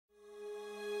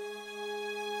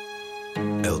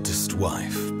Eldest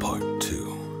Wife, Part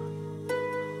 2.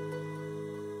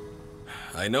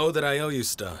 I know that I owe you,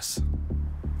 Stas.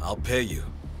 I'll pay you.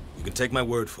 You can take my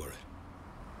word for it.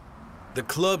 The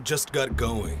club just got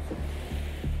going.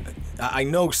 I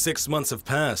know 6 months have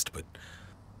passed, but...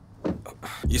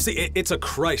 You see, it's a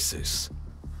crisis.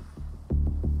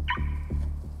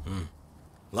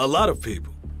 A lot of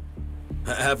people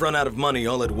have run out of money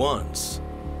all at once.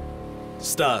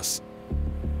 Stas,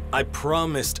 I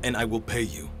promised and I will pay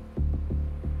you.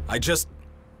 I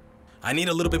need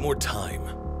a little bit more time.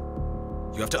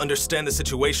 You have to understand the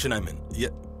situation I'm in.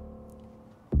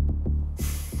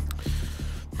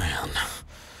 Man.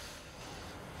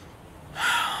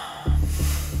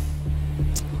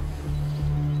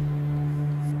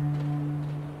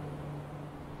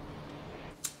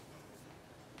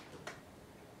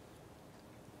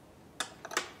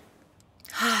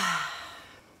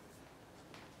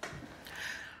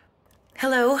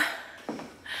 Hello.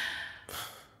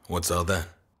 What's all that?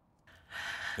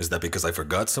 Is that because I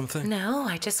forgot something? No,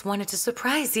 I just wanted to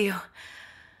surprise you.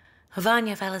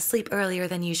 Vanya fell asleep earlier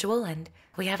than usual, and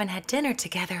we haven't had dinner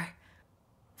together.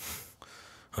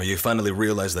 Oh, you finally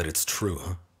realized that it's true,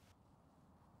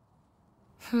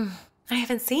 huh? I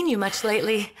haven't seen you much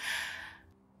lately.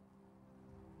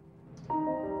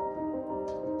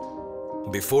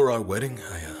 Before our wedding,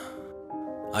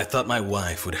 I thought my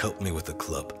wife would help me with the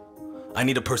club. I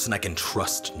need a person I can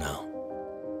trust now.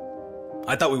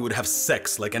 I thought we would have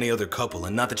sex like any other couple,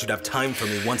 and not that you'd have time for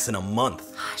me once in a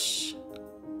month. Hush.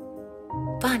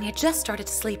 Vanya just started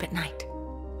to sleep at night.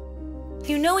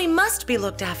 You know he must be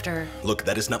looked after. Look,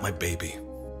 that is not my baby.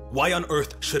 Why on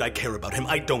earth should I care about him?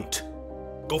 I don't.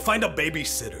 Go find a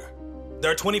babysitter.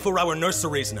 There are 24-hour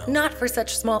nurseries now. Not for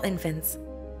such small infants.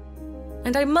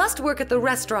 And I must work at the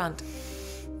restaurant.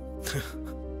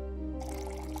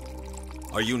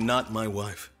 Are you not my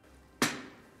wife?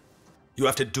 You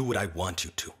have to do what I want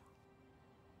you to.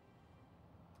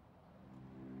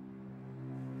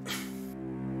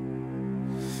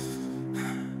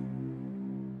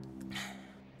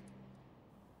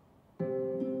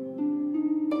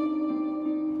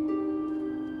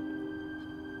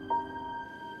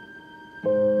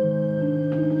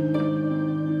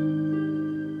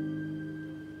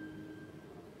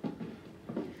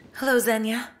 Hello,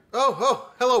 Xenia.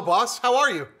 Oh, hello, boss. How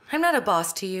are you? I'm not a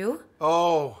boss to you.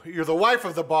 Oh, you're the wife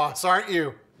of the boss, aren't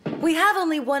you? We have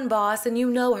only one boss, and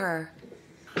you know her.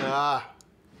 Ah.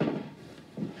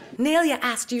 Nelia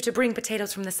asked you to bring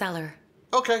potatoes from the cellar.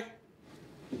 Okay.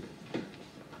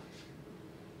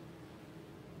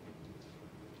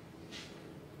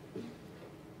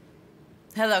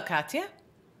 Hello, Katya.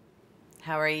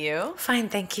 How are you? Fine,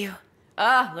 thank you.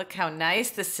 Ah, look how nice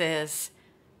this is.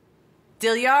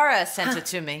 Dilyara sent it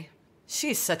to me.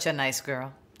 She's such a nice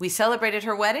girl. We celebrated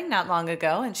her wedding not long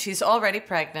ago, and she's already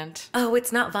pregnant. Oh,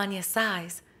 it's not Vanya's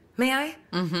size. May I?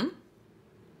 Mm-hmm.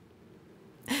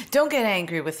 Don't get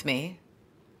angry with me.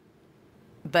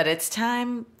 But it's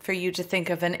time for you to think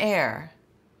of an heir.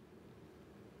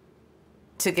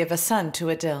 To give a son to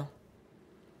Adil.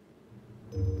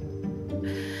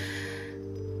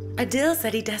 Adil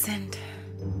said he doesn't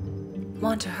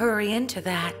want to hurry into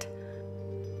that.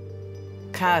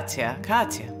 Katya.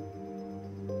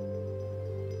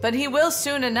 But he will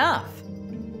soon enough.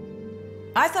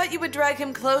 I thought you would drag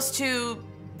him close to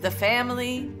the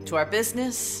family, to our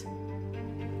business.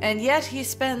 And yet he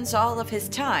spends all of his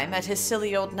time at his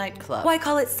silly old nightclub. Why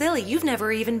call it silly? You've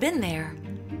never even been there.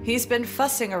 He's been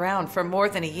fussing around for more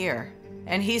than a year,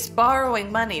 and he's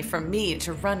borrowing money from me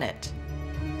to run it.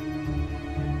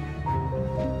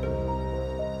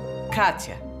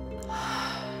 Katya,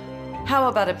 how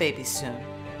about a baby soon?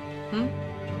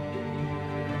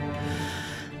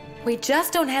 We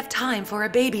just don't have time for a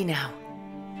baby now.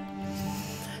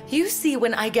 You see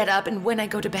when I get up and when I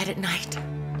go to bed at night.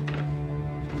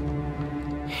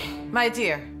 My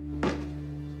dear,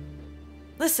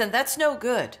 listen, that's no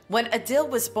good. When Adil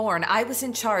was born, I was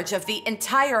in charge of the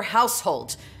entire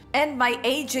household and my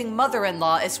aging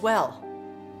mother-in-law as well.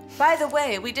 By the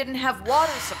way, we didn't have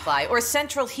water supply or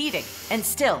central heating, and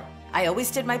still, I always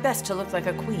did my best to look like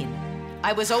a queen.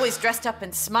 I was always dressed up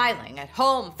and smiling at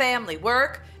home, family,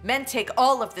 work. Men take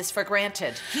all of this for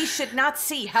granted. He should not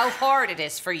see how hard it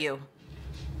is for you.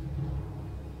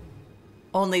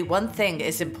 Only one thing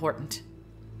is important.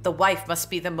 The wife must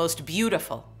be the most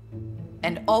beautiful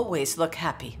and always look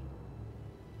happy.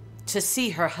 To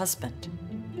see her husband.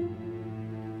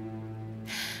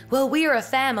 Well, we're a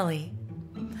family.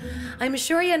 I'm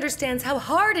sure he understands how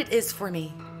hard it is for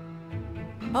me.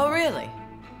 Oh, really?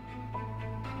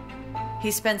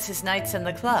 He spends his nights in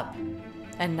the club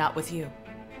and not with you.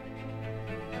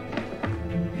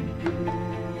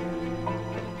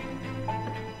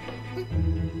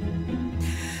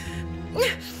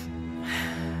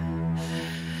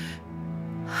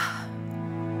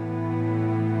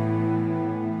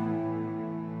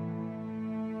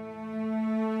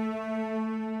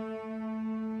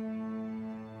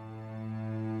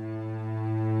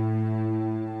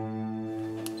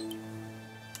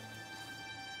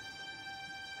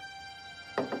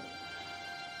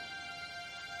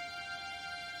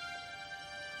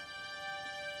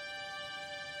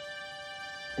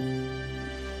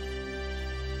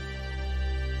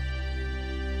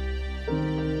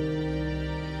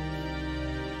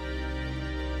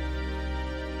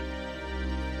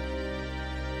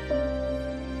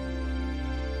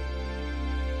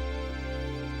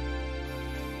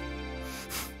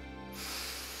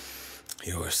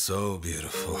 You are so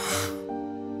beautiful.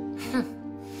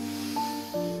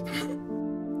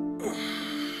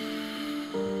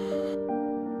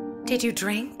 Did you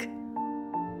drink?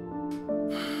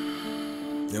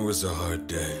 It was a hard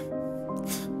day.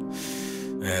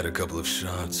 I had a couple of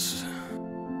shots,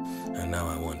 and now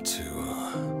I want to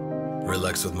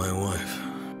relax with my wife.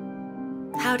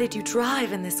 How did you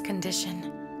drive in this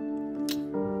condition?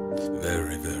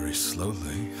 Very, very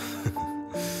slowly.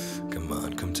 Come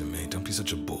on, come to me. Don't be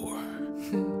such a bore.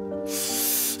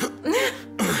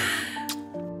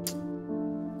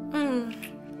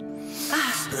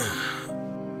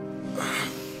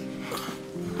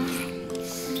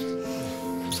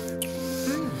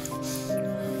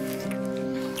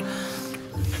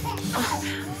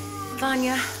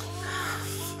 Vanya.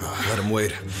 Let him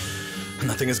wait.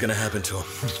 Nothing is gonna happen to him.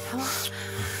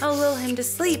 I'll lull him to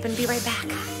sleep and be right back.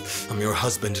 I'm your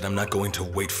husband and I'm not going to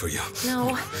wait for you.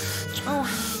 No. Oh,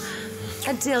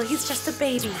 Adil, he's just a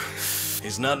baby.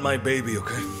 He's not my baby,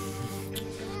 okay?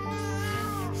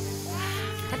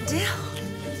 Adil.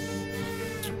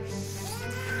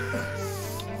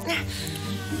 No.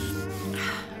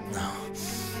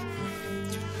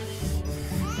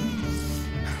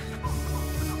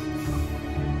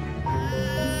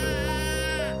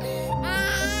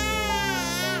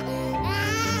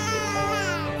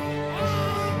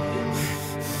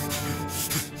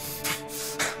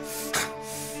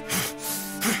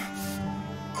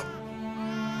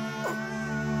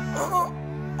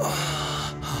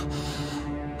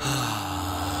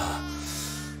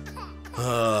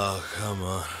 Oh, come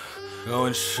on. Go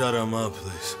and shut him up,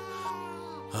 please.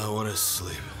 I want to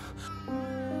sleep.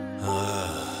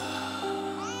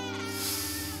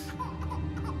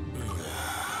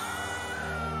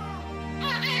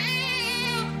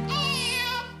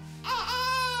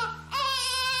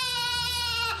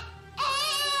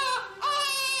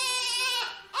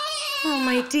 Oh,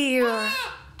 my dear.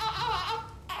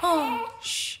 Oh,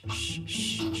 shh, shh,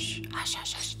 shh, shh. Hush,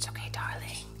 hush, hush. It's okay,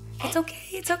 darling. It's okay,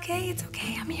 it's okay, it's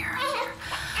okay. I'm here, I'm here.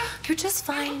 You're just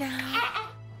fine now.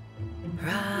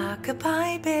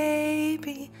 Rock-a-bye,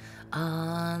 baby,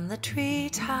 on the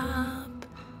treetop.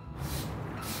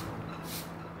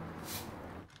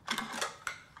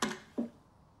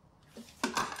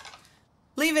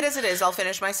 Leave it as it is. I'll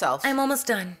finish myself. I'm almost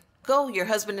done. Go. Your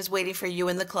husband is waiting for you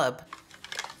in the club.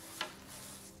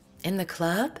 In the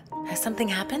club? Has something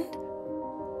happened?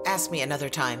 Ask me another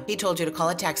time. He told you to call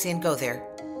a taxi and go there.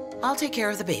 I'll take care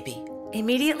of the baby.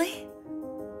 Immediately?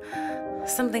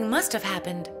 Something must have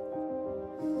happened.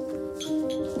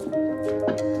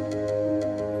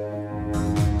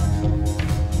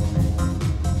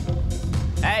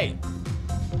 Hey,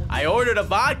 I ordered a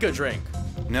vodka drink.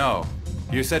 No,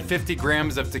 you said 50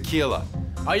 grams of tequila.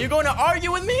 Are you going to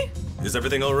argue with me? Is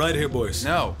everything all right here, boys?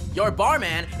 No. Your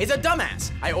barman is a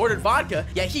dumbass. I ordered vodka,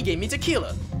 yet he gave me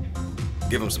tequila.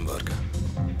 Give him some vodka.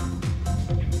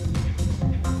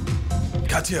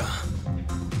 Katya!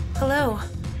 Hello.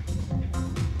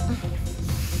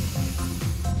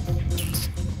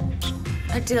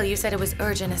 Adil, you said it was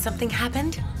urgent. Has something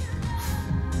happened?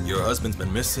 Your husband's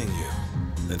been missing you.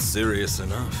 That's serious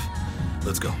enough.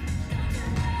 Let's go.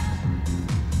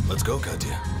 Let's go,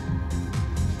 Katya.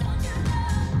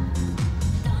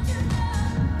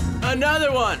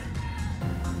 Another one!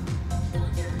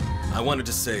 I wanted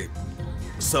to say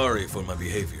sorry for my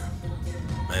behavior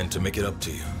and to make it up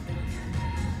to you.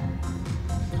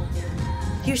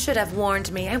 You should have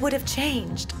warned me. I would have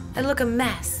changed. I look a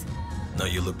mess. Now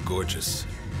you look gorgeous.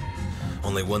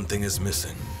 Only one thing is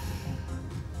missing.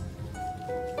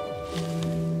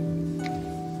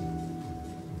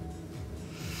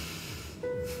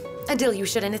 Adil, you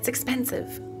shouldn't. It's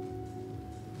expensive.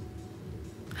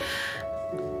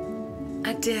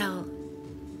 Adil.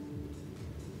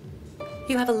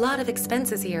 You have a lot of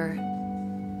expenses here.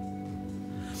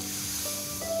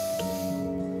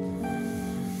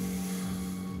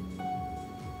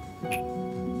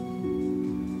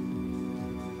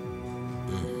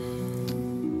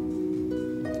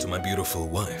 my beautiful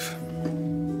wife.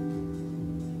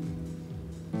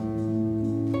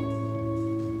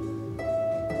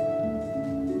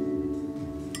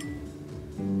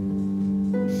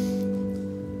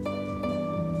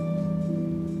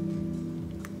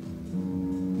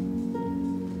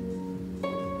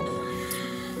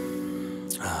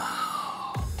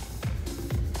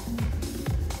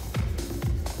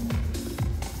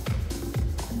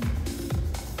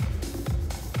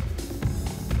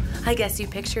 I guess you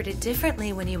pictured it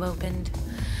differently when you opened.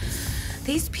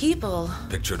 These people...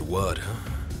 Pictured what, huh?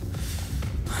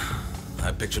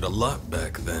 I pictured a lot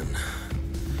back then.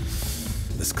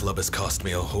 This club has cost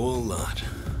me a whole lot.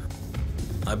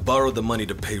 I borrowed the money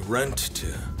to pay rent,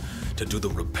 to do the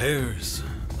repairs.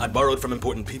 I borrowed from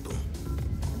important people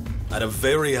at a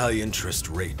very high interest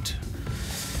rate.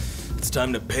 It's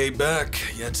time to pay back,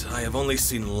 yet I have only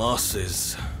seen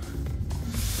losses.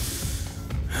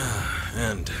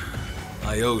 And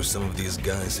I owe some of these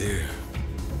guys here.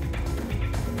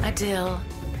 Adil.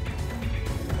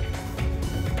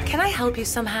 Can I help you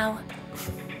somehow?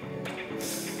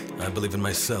 I believe in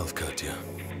myself, Katya.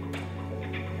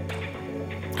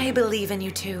 I believe in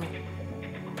you too.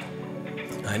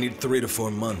 I need 3 to 4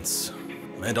 months,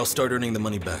 and I'll start earning the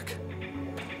money back.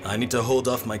 I need to hold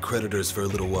off my creditors for a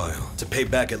little while, to pay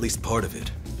back at least part of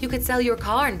it. You could sell your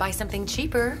car and buy something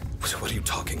cheaper. What are you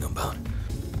talking about?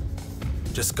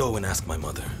 Just go and ask my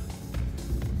mother.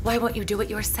 Why won't you do it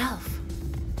yourself?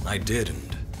 I did,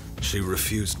 and she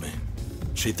refused me.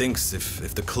 She thinks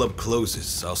if the club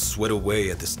closes, I'll sweat away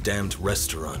at this damned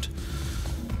restaurant.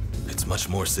 It's much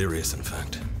more serious, in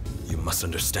fact. You must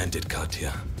understand it,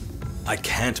 Katya. I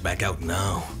can't back out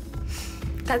now.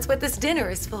 That's what this dinner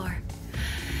is for.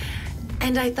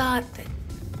 And I thought that...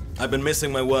 I've been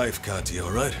missing my wife, Katya,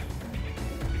 all right?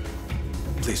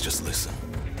 Please just listen.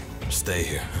 Stay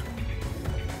here.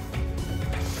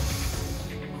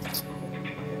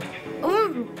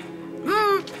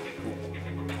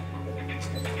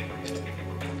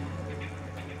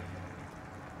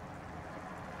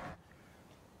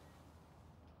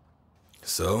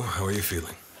 So, how are you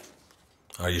feeling?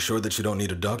 Are you sure that you don't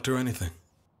need a doctor or anything?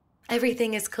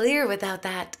 Everything is clear without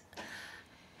that.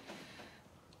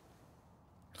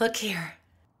 Look here.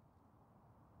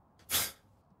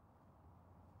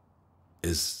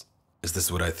 Is this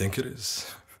what I think it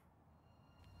is?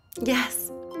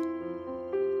 Yes.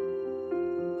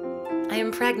 I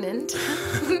am pregnant.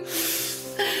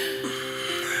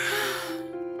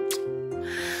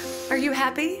 Are you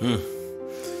happy?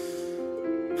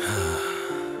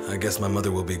 I guess my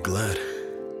mother will be glad.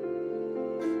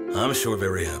 I'm sure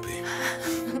very happy.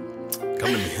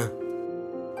 Come to me, huh?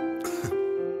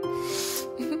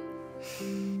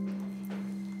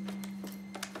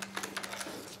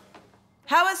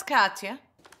 How is Katya?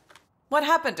 What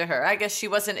happened to her? I guess she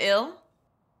wasn't ill?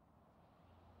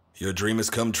 Your dream has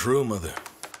come true, Mother.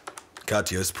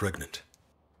 Katya is pregnant.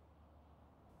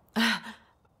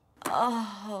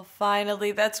 Oh,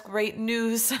 finally, that's great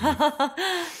news.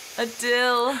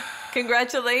 Adil,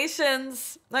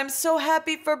 congratulations. I'm so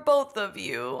happy for both of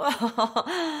you.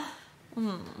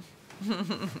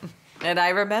 And I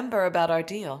remember about our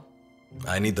deal.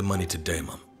 I need the money today,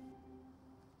 Mom.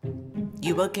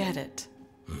 You will get it.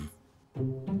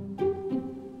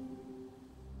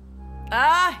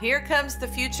 Ah, here comes the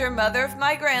future mother of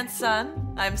my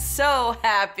grandson. I'm so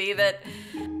happy that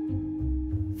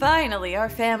finally our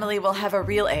family will have a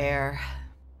real heir.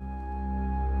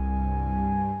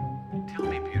 Tell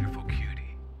me, beautiful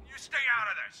cutie. You stay out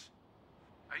of this.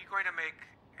 Are you going to make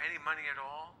any money at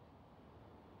all?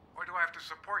 Or do I have to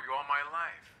support you all my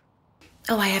life?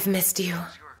 Oh, I have missed you.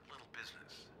 It's your little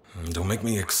business. Don't make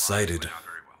me excited.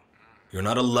 You're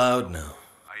not allowed now.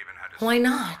 I even had to Why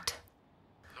not?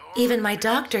 Even my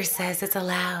doctor says it's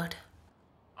allowed.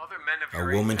 other men of A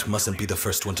your age woman have mustn't be the believed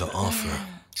first one to offer.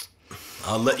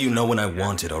 I'll let you know when I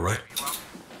want it, all right?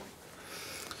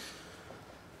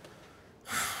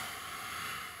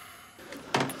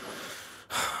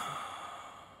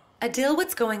 Adil,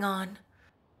 what's going on?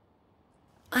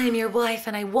 I am your wife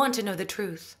and I want to know the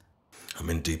truth. I'm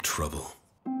in deep trouble.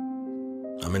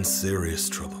 I'm in serious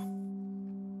trouble.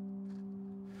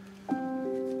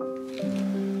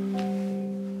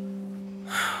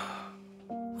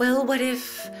 Well, what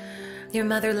if your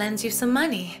mother lends you some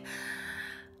money?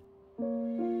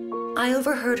 I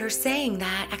overheard her saying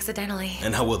that accidentally.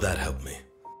 And how will that help me?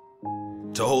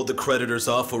 To hold the creditors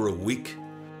off for a week?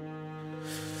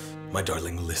 My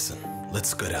darling, listen.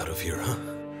 Let's get out of here, huh?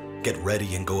 Get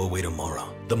ready and go away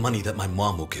tomorrow. The money that my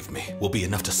mom will give me will be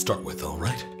enough to start with, all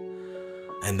right?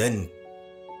 And then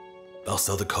I'll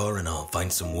sell the car and I'll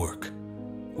find some work.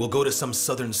 We'll go to some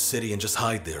southern city and just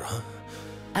hide there, huh?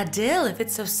 Adil, if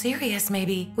it's so serious,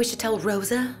 maybe we should tell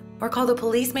Rosa? Or call the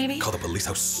police, maybe? Call the police?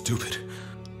 How stupid.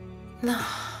 No.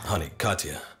 Honey,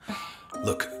 Katya,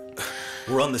 look,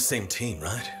 we're on the same team,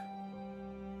 right?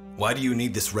 Why do you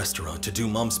need this restaurant to do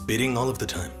Mom's bidding all of the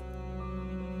time?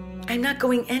 I'm not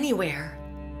going anywhere.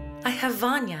 I have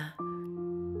Vanya.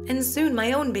 And soon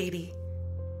my own baby.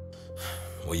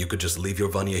 Well, you could just leave your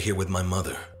Vanya here with my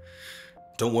mother.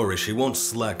 Don't worry, she won't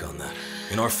slack on that.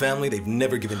 In our family, they've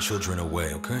never given children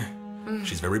away, okay?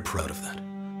 She's very proud of that.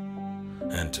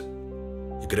 And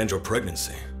you could end your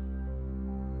pregnancy.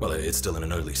 Well, it's still in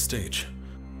an early stage.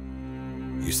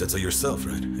 You said so yourself,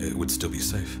 right? It would still be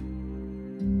safe.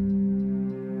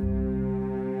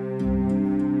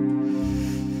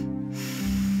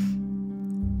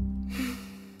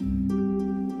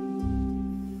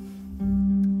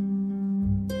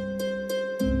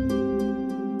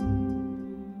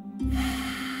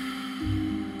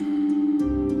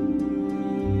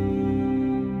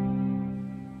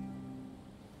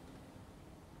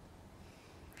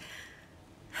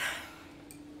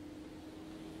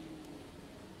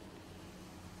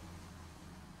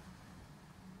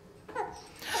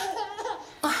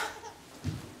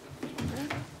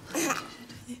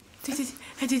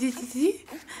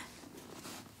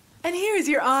 And here is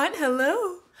your aunt.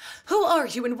 Hello. Who are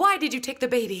you and why did you take the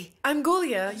baby? I'm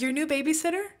Gulia, your new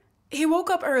babysitter. He woke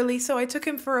up early, so I took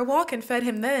him for a walk and fed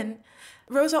him then.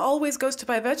 Rosa always goes to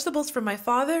buy vegetables for my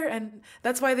father, and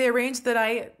that's why they arranged that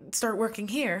I start working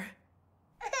here.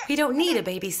 We don't need a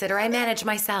babysitter. I manage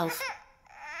myself.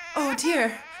 Oh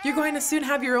dear, you're going to soon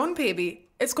have your own baby.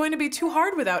 It's going to be too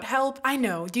hard without help. I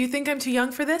know. Do you think I'm too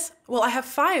young for this? Well, I have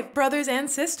 5 brothers and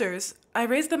sisters. I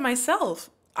raised them myself.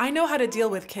 I know how to deal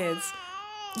with kids.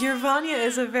 Your Vanya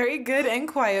is a very good and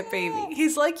quiet baby.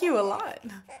 He's like you a lot.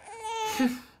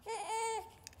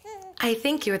 I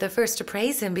think you're the first to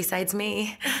praise him besides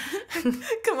me.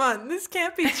 Come on, this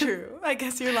can't be true. I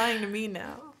guess you're lying to me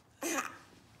now.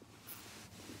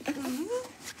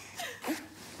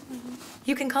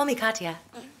 You can call me Katya.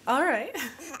 All right.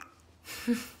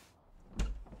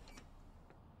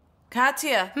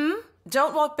 Katya,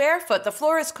 don't walk barefoot. The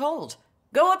floor is cold.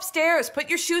 Go upstairs, put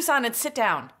your shoes on, and sit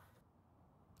down.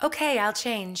 Okay, I'll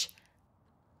change.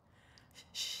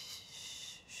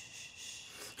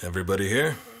 Everybody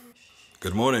here?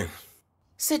 Good morning.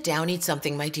 Sit down, eat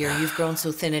something, my dear. You've grown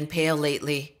so thin and pale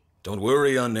lately. Don't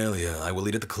worry, Anelia. I will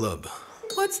eat at the club.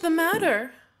 What's the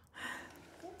matter?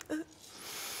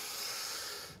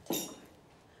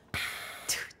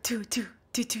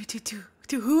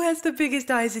 Who has the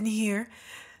biggest eyes in here?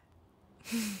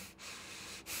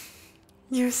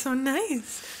 You're so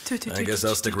nice. I guess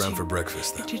I'll stick around for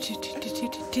breakfast then.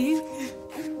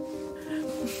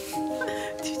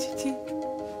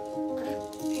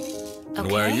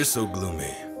 And why are you so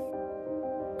gloomy?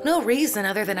 No reason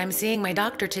other than I'm seeing my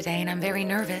doctor today and I'm very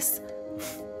nervous.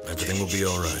 Everything will be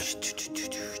all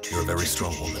right. You're a very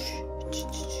strong woman.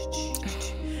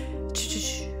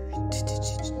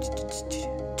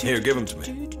 Here, give him to me.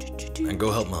 And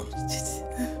go help Mom.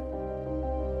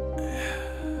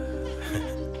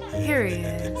 Here he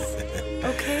is.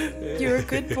 Okay, you're a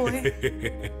good boy.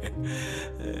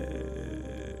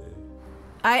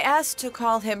 I asked to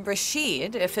call him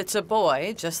Rashid if it's a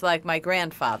boy, just like my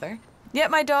grandfather.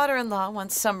 Yet my daughter-in-law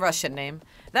wants some Russian name.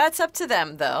 That's up to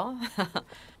them, though.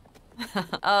 Oh,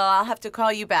 I'll have to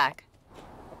call you back.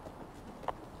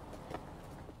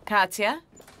 Katya?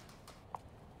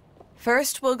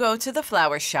 First, we'll go to the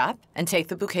flower shop and take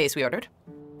the bouquets we ordered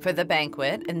for the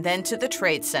banquet, and then to the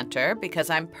trade center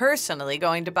because I'm personally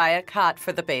going to buy a cot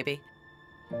for the baby.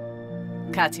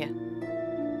 Katya,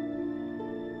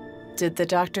 did the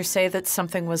doctor say that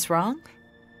something was wrong?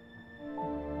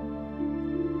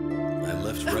 I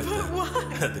left right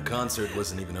there. The concert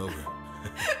wasn't even over.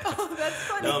 Oh, that's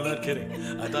funny. No, I'm not kidding.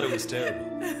 I thought it was terrible.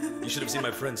 You should have seen my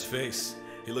friend's face.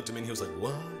 He looked at me and he was like,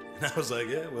 "What?" And I was like,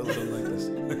 "Yeah, well, I don't like this."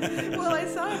 Well, I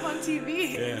saw him on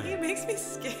TV. Yeah. He makes me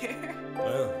scared.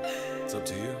 Well, it's up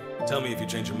to you. Tell me if you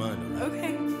change your mind, all right?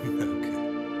 Okay. Okay.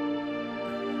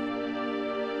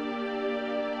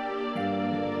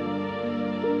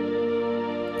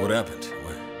 What happened?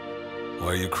 Why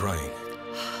are you crying?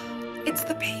 It's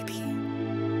the baby.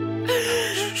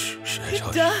 Shh, He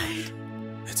hush. died.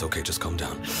 It's okay, just calm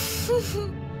down.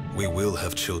 We will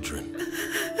have children.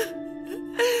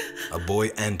 A boy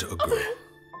and a girl.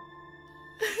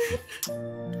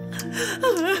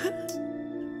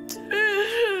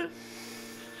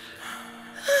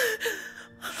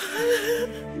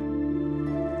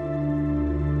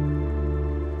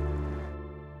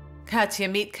 Katya,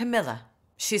 meet Camilla.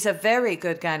 She's a very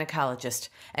good gynecologist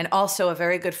and also a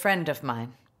very good friend of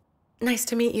mine. Nice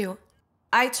to meet you.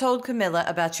 I told Camilla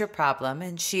about your problem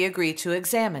and she agreed to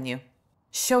examine you.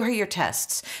 Show her your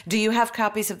tests. Do you have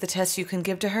copies of the tests you can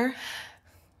give to her?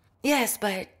 Yes,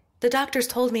 but the doctors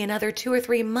told me another 2 or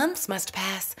 3 months must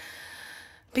pass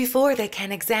before they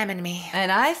can examine me.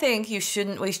 And I think you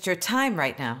shouldn't waste your time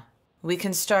right now. We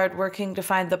can start working to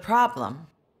find the problem.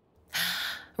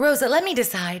 Rosa, let me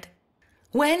decide.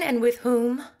 When and with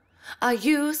whom I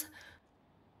use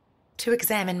to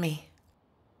examine me.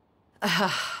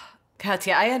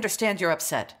 Katya, I understand you're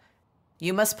upset.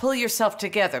 You must pull yourself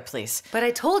together, please. But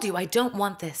I told you I don't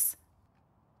want this.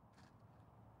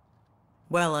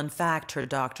 Well, in fact, her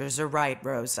doctors are right,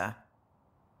 Rosa.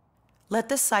 Let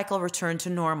this cycle return to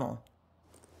normal.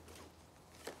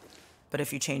 But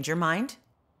if you change your mind,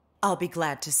 I'll be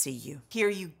glad to see you. Here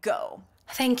you go.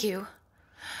 Thank you.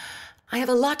 I have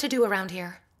a lot to do around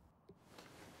here.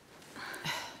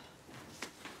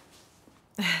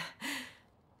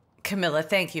 Camilla,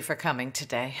 thank you for coming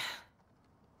today.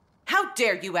 How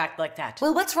dare you act like that?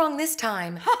 Well, what's wrong this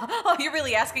time? Oh, you're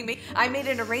really asking me? I made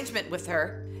an arrangement with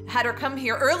her, had her come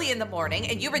here early in the morning,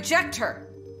 and you reject her.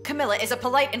 Camilla is a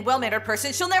polite and well-mannered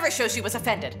person. She'll never show she was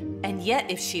offended. And yet,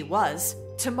 if she was,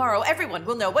 tomorrow everyone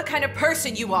will know what kind of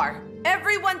person you are.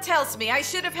 Everyone tells me I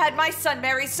should have had my son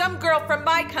marry some girl from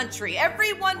my country.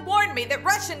 Everyone warned me that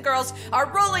Russian girls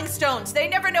are rolling stones. They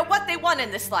never know what they want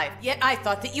in this life. Yet I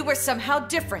thought that you were somehow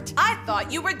different. I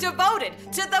thought you were devoted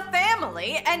to the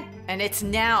family, and it's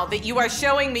now that you are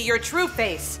showing me your true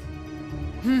face.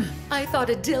 I thought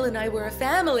Adil and I were a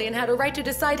family and had a right to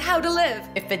decide how to live.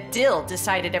 If Adil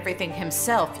decided everything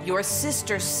himself, your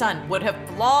sister's son would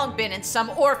have long been in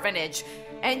some orphanage.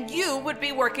 And you would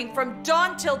be working from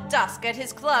dawn till dusk at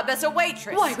his club as a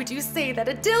waitress. Why would you say that?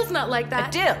 Adil's not like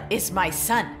that. Adil is my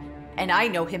son, and I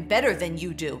know him better than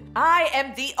you do. I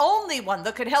am the only one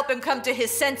that could help him come to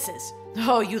his senses.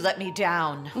 Oh, you let me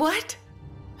down. What?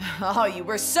 Oh, you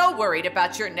were so worried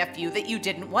about your nephew that you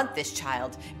didn't want this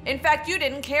child. In fact, you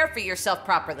didn't care for yourself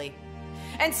properly.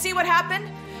 And see what happened?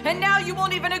 And now you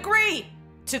won't even agree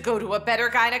to go to a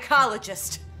better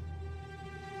gynecologist.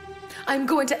 I'm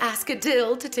going to ask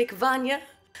Adil to take Vanya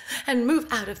and move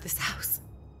out of this house.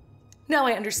 Now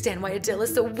I understand why Adil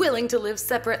is so willing to live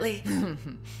separately.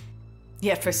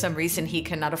 Yet for some reason he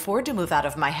cannot afford to move out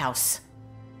of my house.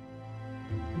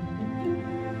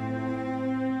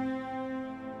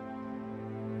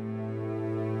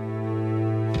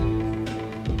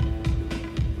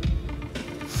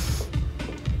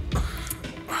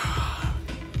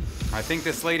 I think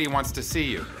this lady wants to see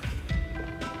you.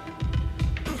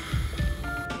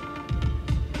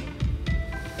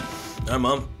 Hi,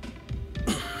 Mom.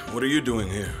 What are you doing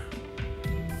here?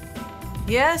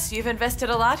 Yes, you've invested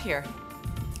a lot here.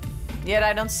 Yet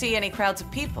I don't see any crowds of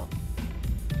people.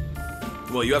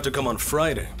 Well, you have to come on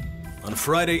Friday. On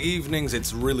Friday evenings,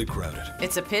 it's really crowded.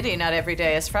 It's a pity not every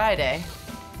day is Friday.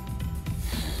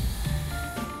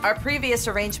 Our previous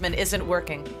arrangement isn't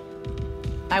working.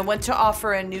 I want to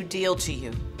offer a new deal to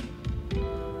you.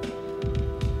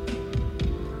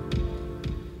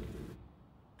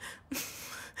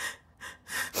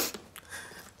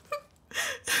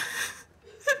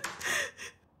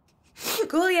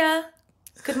 Gulia,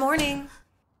 good morning.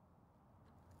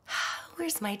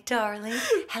 Where's my darling?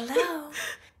 Hello.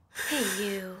 Hey,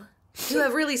 you. You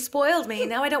have really spoiled me.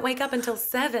 Now I don't wake up until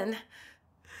 7.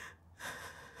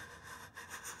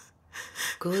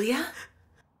 Gulia?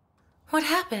 What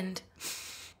happened?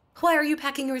 Why are you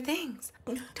packing your things?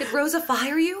 Did Rosa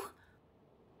fire you?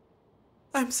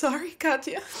 I'm sorry,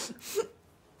 Katya.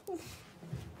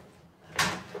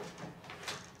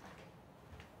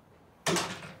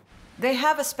 They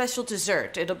have a special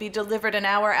dessert. It'll be delivered an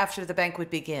hour after the banquet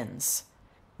begins.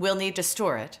 We'll need to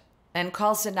store it. And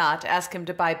call Zanat, ask him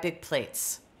to buy big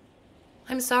plates.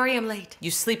 I'm sorry I'm late.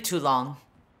 You sleep too long.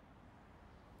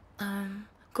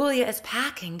 Gulia is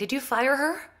packing. Did you fire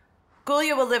her?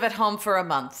 Gulia will live at home for a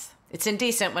month. It's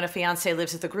indecent when a fiancé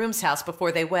lives at the groom's house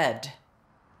before they wed.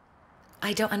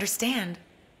 I don't understand.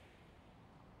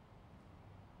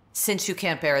 Since you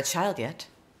can't bear a child yet.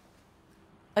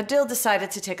 Adil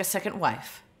decided to take a second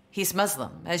wife. He's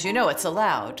Muslim. As you know, it's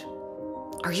allowed.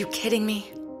 Are you kidding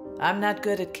me? I'm not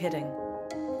good at kidding.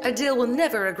 Adil will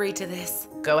never agree to this.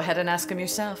 Go ahead and ask him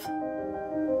yourself.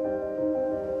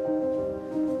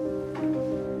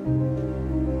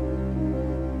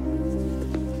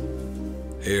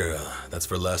 Here, that's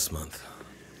for last month.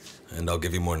 And I'll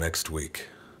give you more next week.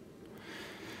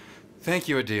 Thank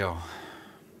you, Adil.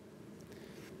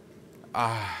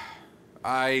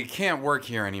 I can't work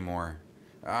here anymore.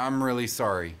 I'm really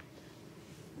sorry.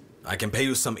 I can pay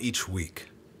you some each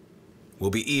week. We'll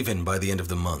be even by the end of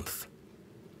the month.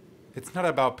 It's not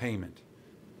about payment.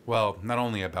 Well, not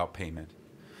only about payment.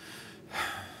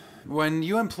 When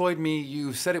you employed me,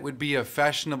 you said it would be a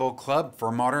fashionable club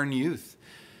for modern youth.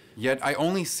 Yet I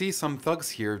only see some thugs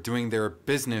here doing their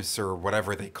business or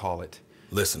whatever they call it.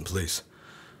 Listen, please.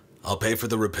 I'll pay for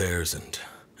the repairs and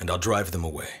I'll drive them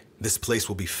away. This place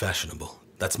will be fashionable.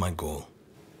 That's my goal.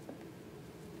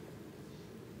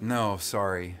 No,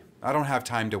 sorry. I don't have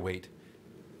time to wait.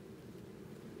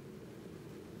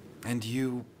 And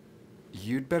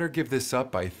you'd better give this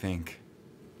up, I think.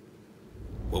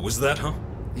 What was that, huh?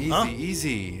 Easy,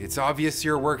 easy. It's obvious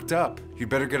you're worked up. You'd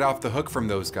better get off the hook from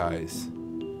those guys.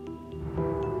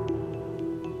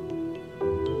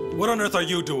 What on earth are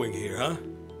you doing here, huh?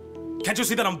 Can't you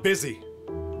see that I'm busy?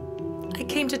 I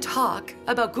came to talk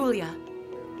about Gulia.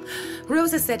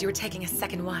 Rosa said you were taking a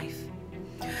second wife.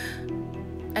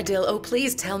 Adil, oh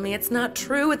please tell me it's not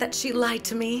true that she lied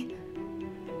to me.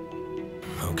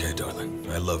 Okay, darling.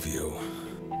 I love you.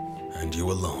 And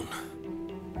you alone.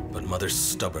 But Mother's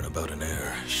stubborn about an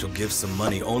heir. She'll give some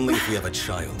money only if we have a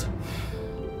child.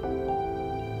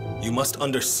 You must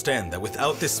understand that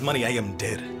without this money, I am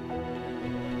dead.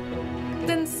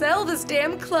 Then sell this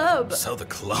damn club. Sell the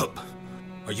club?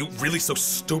 Are you really so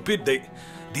stupid?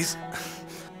 These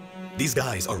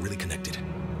guys are really connected.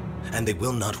 And they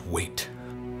will not wait.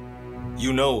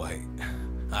 You know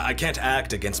I can't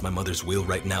act against my mother's will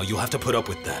right now. You'll have to put up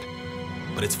with that.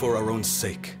 But it's for our own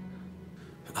sake.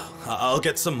 I'll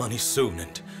get some money soon,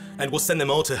 and we'll send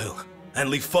them all to hell. And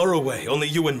leave far away, only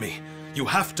you and me. You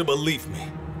have to believe me.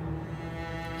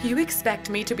 You expect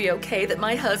me to be okay that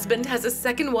my husband has a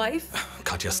second wife?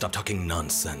 Katya, stop talking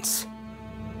nonsense.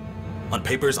 On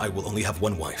papers, I will only have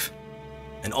one wife.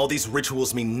 And all these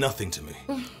rituals mean nothing to me.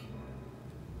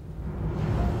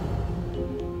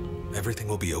 Everything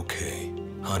will be okay,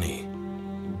 honey.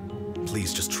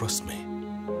 Please just trust me.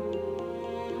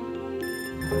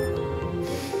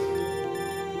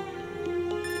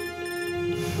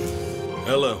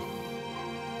 Hello.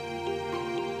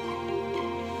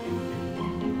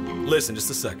 Listen, just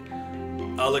a sec.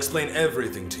 I'll explain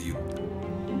everything to you.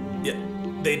 Yeah,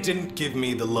 they didn't give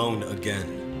me the loan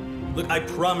again. Look, I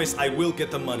promise I will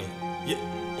get the money.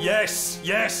 Yes,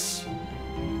 yes!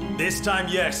 This time,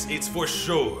 yes, it's for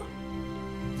sure.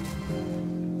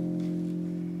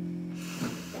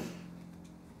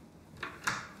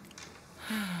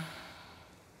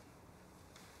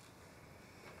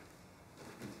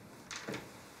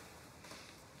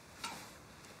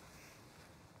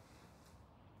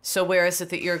 So where is it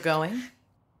that you're going?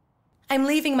 I'm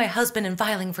leaving my husband and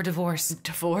filing for divorce.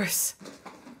 Divorce?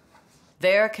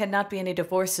 There cannot be any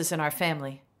divorces in our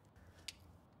family.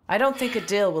 I don't think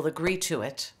Adil will agree to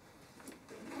it.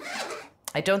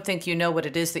 I don't think you know what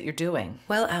it is that you're doing.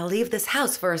 Well, I'll leave this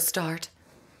house for a start.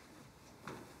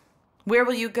 Where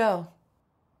will you go?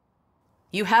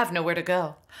 You have nowhere to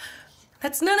go.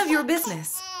 That's none of your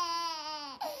business.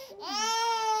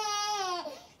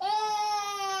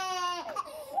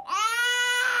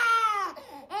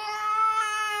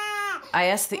 I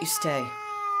ask that you stay.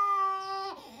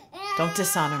 Don't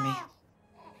dishonor me.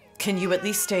 Can you at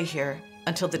least stay here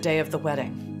until the day of the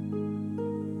wedding?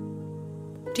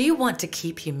 Do you want to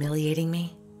keep humiliating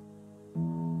me?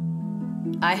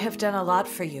 I have done a lot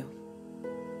for you.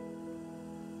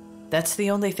 That's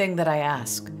the only thing that I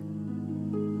ask.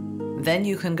 Then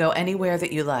you can go anywhere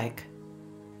that you like.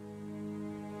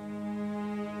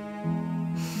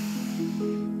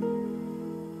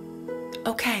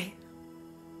 Okay.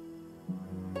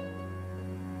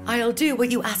 I'll do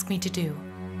what you ask me to do.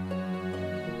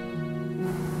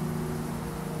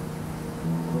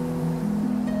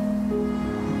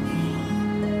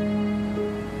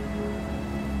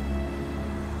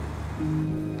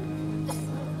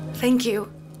 Thank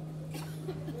you.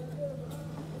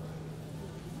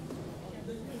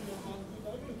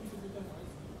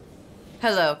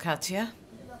 Hello, Katya.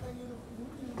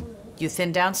 You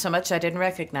thinned down so much I didn't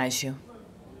recognize you.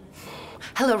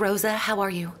 Hello, Rosa. How are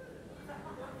you?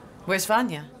 Where's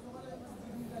Vanya?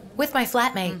 With my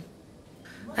flatmate.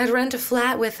 I'd rent a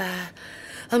flat with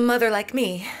a mother like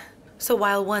me. So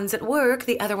while one's at work,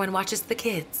 the other one watches the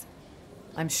kids.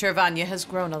 I'm sure Vanya has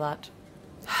grown a lot.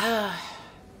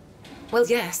 Well,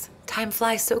 yes. Time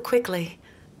flies so quickly.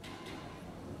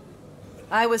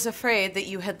 I was afraid that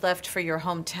you had left for your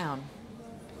hometown.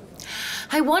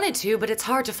 I wanted to, but it's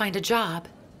hard to find a job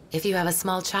if you have a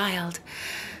small child.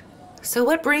 So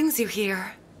what brings you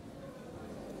here?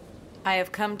 I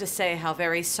have come to say how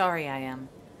very sorry I am.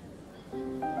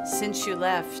 Since you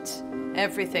left,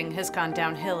 everything has gone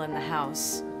downhill in the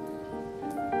house.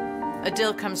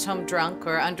 Adil comes home drunk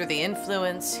or under the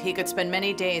influence, he could spend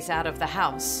many days out of the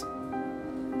house.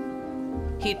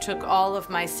 He took all of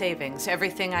my savings,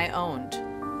 everything I owned.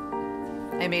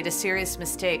 I made a serious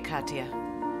mistake, Katya.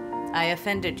 I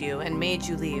offended you and made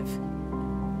you leave.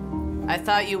 I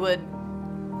thought you would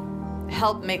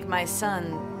help make my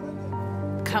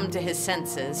son come to his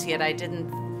senses, yet I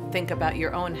didn't think about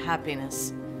your own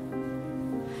happiness.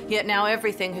 Yet now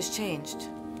everything has changed.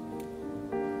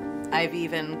 I've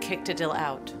even kicked Adil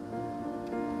out.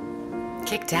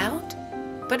 Kicked out?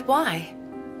 But why?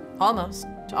 Almost.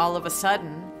 All of a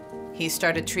sudden, he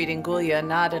started treating Gulya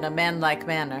not in a manlike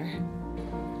manner.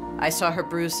 I saw her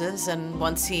bruises, and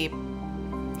once he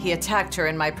attacked her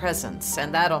in my presence,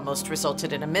 and that almost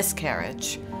resulted in a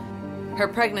miscarriage. Her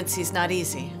pregnancy's not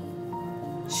easy.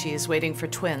 She is waiting for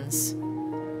twins.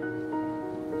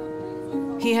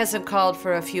 He hasn't called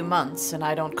for a few months, and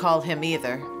I don't call him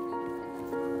either.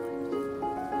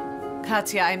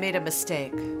 Katya, I made a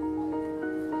mistake.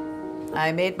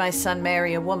 I made my son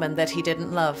marry a woman that he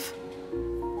didn't love.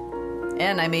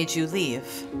 And I made you leave.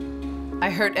 I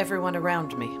hurt everyone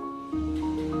around me.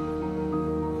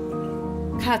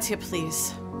 Katya,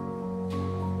 please.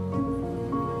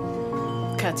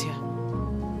 Katya.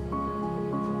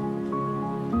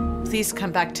 Please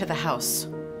come back to the house.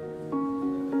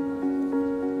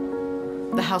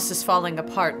 The house is falling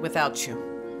apart without you.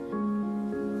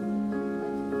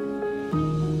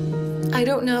 I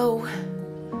don't know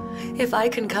if I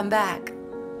can come back.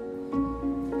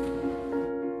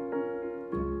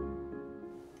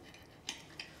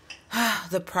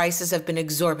 The prices have been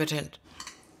exorbitant.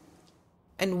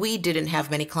 And we didn't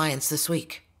have many clients this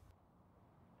week.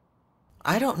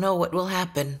 I don't know what will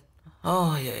happen.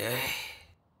 Oh, yeah.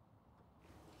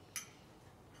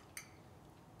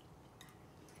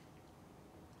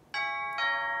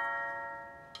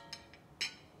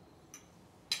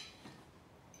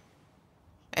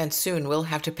 And soon we'll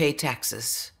have to pay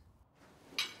taxes.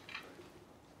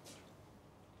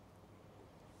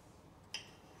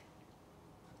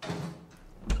 All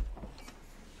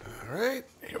right,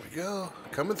 here we go.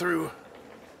 Coming through.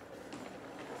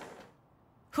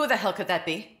 Who the hell could that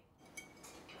be?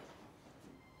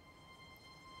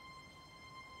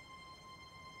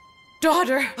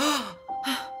 Daughter! Oh.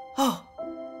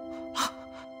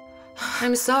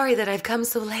 I'm sorry that I've come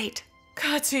so late.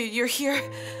 Katya, you're here.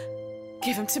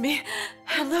 Give him to me.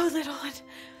 Hello, little one.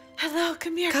 Hello,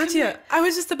 come here. Katya, I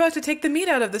was just about to take the meat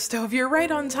out of the stove. You're right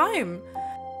on time.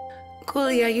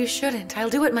 Gulya, you shouldn't. I'll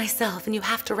do it myself, and you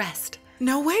have to rest.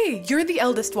 No way. You're the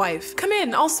eldest wife. Come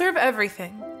in. I'll serve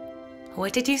everything.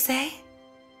 What did you say?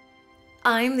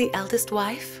 I'm the eldest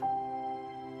wife?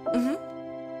 Mm-hmm.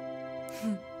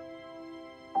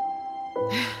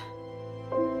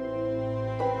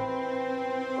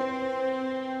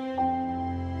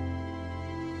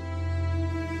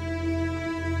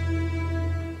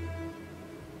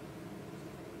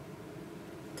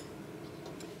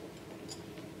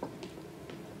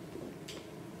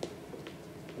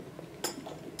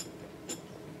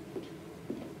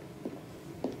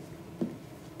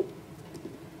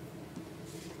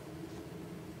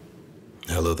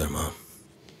 Hello there, Mom.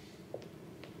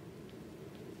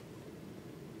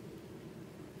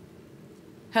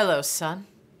 Hello, son.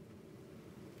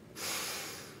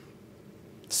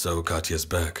 So Katya's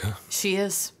back, huh? She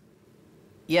is.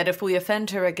 Yet if we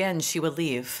offend her again, she will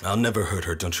leave. I'll never hurt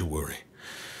her, don't you worry.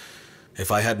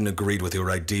 If I hadn't agreed with your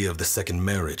idea of the second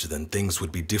marriage, then things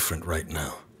would be different right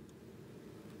now.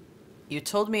 You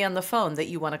told me on the phone that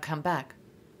you want to come back.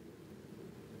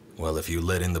 Well, if you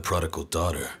let in the prodigal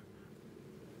daughter,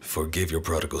 forgive your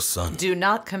prodigal son. Do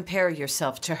not compare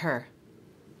yourself to her.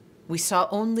 We saw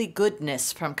only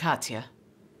goodness from Katya.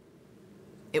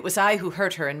 It was I who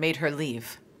hurt her and made her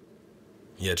leave.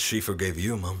 Yet she forgave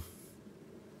you, Mom.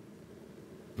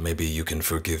 Maybe you can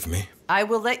forgive me? I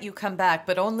will let you come back,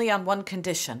 but only on one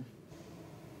condition.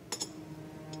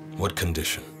 What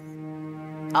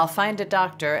condition? I'll find a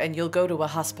doctor and you'll go to a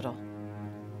hospital.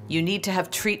 You need to have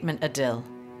treatment, Adil.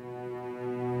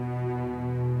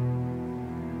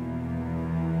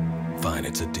 Fine,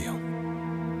 it's a deal.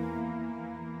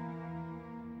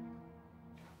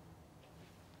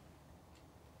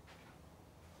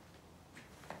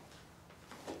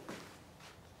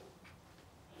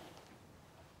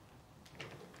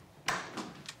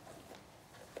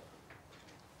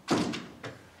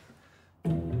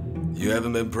 You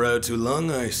haven't been proud too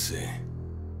long, I see.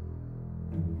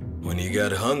 When you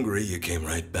got hungry, you came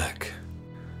right back.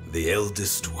 The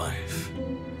eldest wife.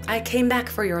 I came back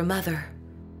for your mother.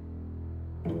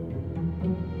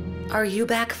 Are you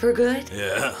back for good?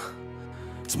 Yeah.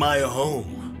 It's my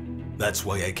home. That's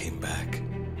why I came back.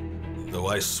 Though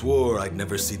I swore I'd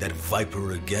never see that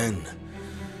viper again.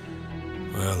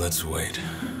 Well, let's wait.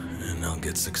 And I'll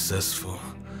get successful.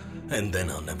 And then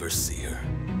I'll never see her.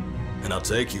 And I'll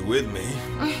take you with me.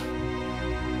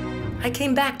 I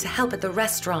came back to help at the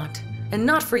restaurant, and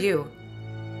not for you.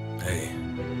 Hey,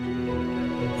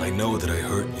 I know that I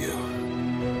hurt you.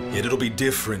 Yet it'll be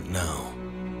different now.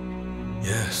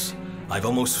 Yes, I've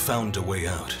almost found a way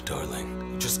out,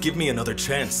 darling. Just give me another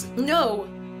chance. No!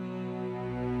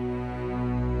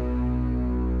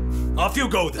 Off you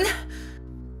go, then!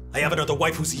 I have another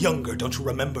wife who's younger, don't you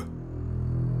remember?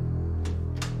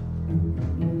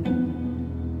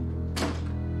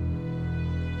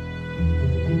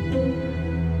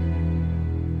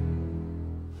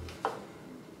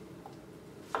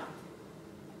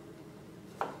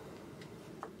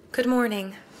 Good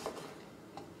morning.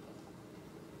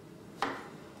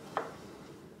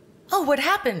 Oh, what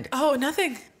happened? Oh,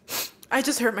 nothing. I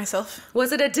just hurt myself.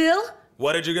 Was it Adil?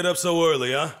 Why did you get up so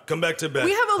early, huh? Come back to bed.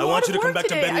 We have a I lot want you of to come work back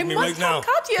today. to bed with I me must right now. help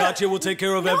Katya. Katya will take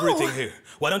care of No. everything here.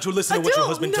 Why don't you listen to what your Adil,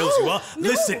 husband no. tells you, huh? No.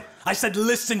 Listen! I said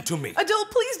listen to me. Adil,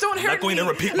 please don't hurt me. I'm not going to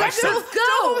repeat Let myself. her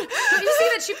go! Don't you see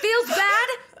that she feels bad?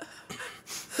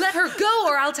 Let her go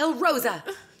or I'll tell Rosa.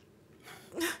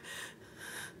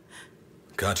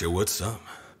 Katya, what's up?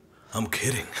 I'm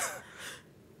kidding.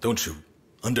 Don't you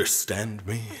understand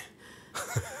me?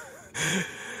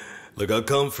 Look, I'll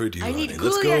comfort you, I need honey.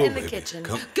 Let's Julia go, in the baby. kitchen.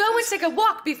 Come. Go and take a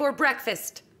walk before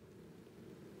breakfast.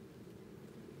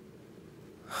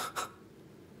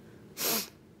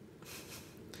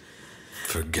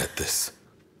 Forget this.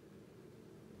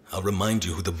 I'll remind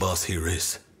you who the boss here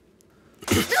is.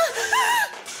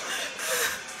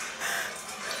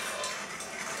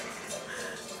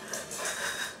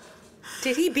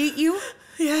 Did he beat you?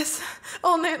 Yes,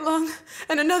 all night long.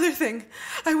 And another thing,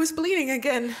 I was bleeding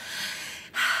again.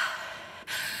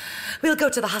 We'll go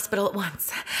to the hospital at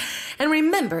once. And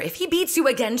remember, if he beats you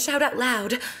again, shout out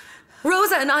loud.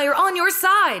 Rosa and I are on your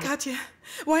side. Katya,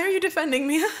 why are you defending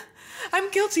me?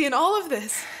 I'm guilty in all of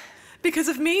this. Because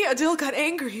of me, Adil got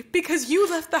angry. Because you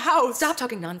left the house. Stop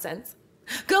talking nonsense.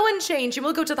 Go and change and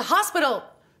we'll go to the hospital.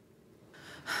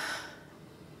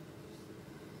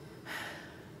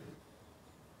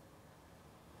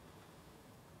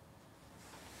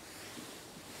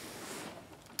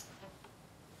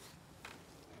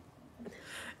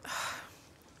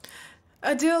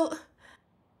 Adil.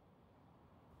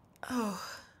 Oh.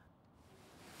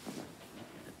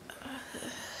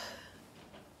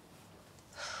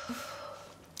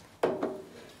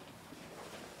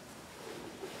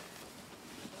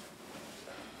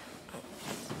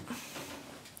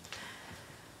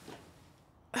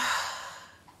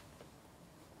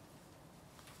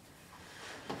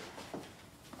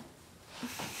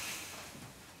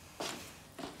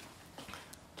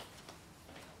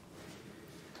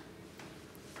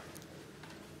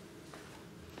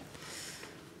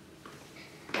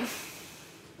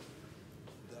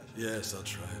 Yes, I'll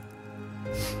try it.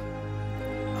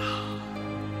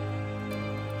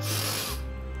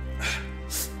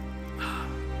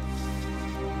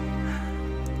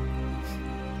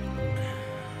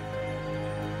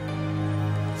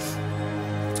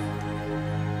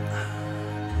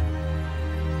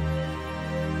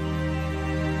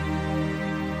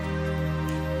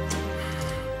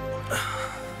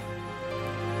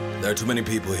 There are too many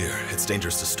people here. It's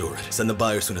dangerous to store it. Send the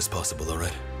buyer as soon as possible, all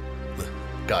right?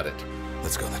 Got it.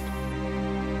 Let's go then.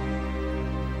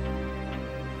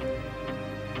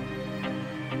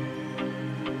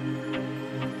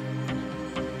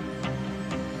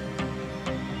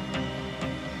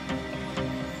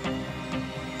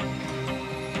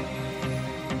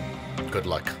 Good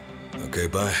luck. Okay,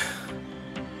 bye.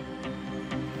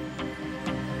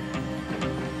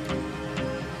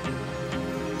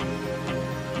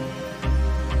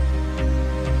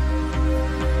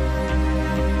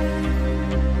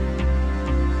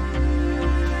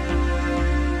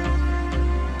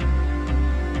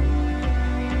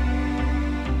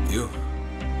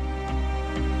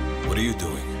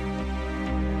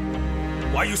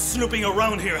 Why are you snooping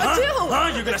around here, huh? Adil!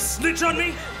 Huh? You're gonna snitch on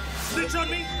me? Snitch on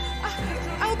me?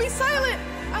 I'll be silent.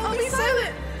 I'll be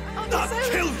silent. I'll be I'll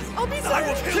silent. kill you. I'll be I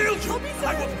silent. will kill you. I'll be I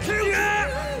silent. will kill you.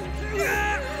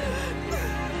 Yeah.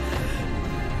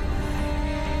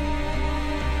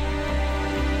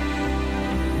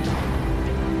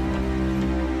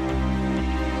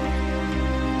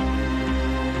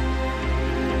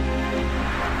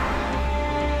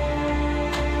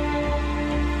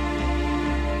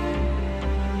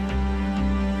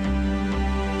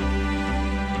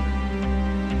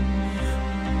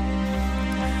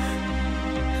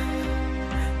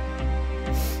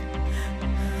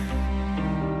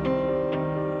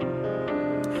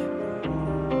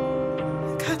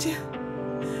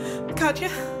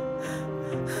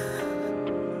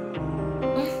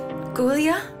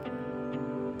 Gulia?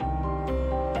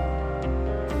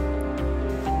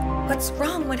 What's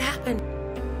wrong? What happened?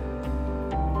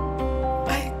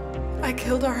 I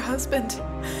killed our husband.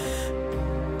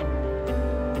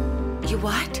 You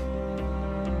what?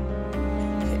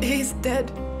 He's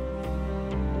dead.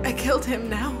 I killed him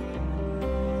now.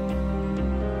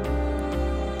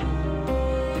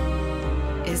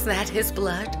 Is that his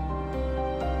blood?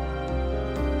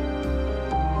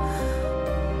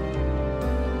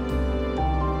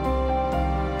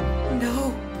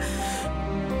 No.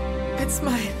 It's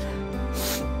mine.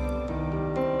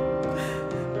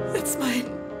 It's mine.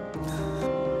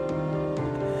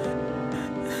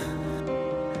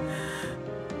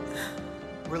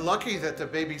 We're lucky that the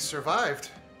baby survived.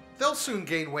 They'll soon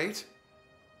gain weight.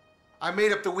 I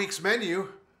made up the week's menu.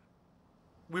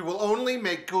 We will only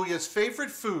make Gulia's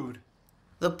favorite food.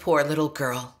 The poor little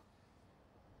girl.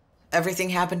 Everything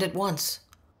happened at once.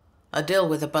 Adil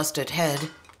with a busted head,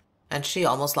 and she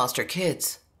almost lost her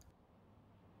kids.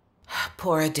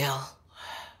 Poor Adil.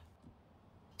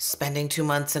 Spending 2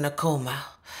 months in a coma.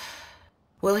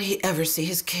 Will he ever see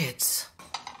his kids?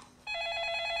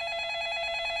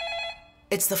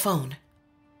 It's the phone.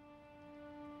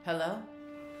 Hello?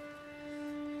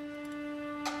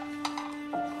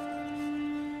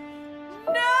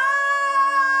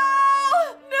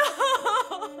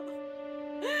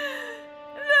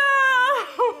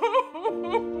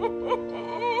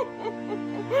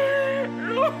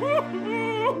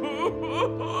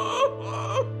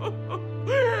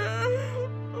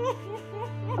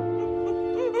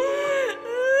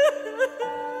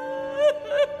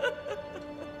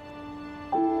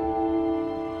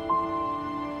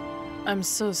 I'm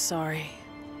so sorry.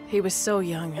 He was so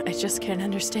young, I just can't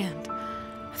understand.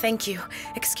 Thank you.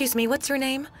 Excuse me, what's your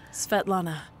name?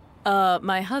 Svetlana.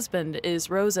 My husband is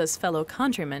Rosa's fellow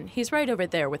countryman. He's right over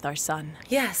there with our son.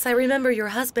 Yes, I remember your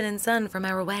husband and son from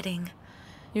our wedding.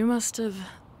 You must have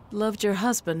loved your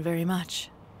husband very much,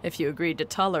 if you agreed to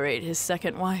tolerate his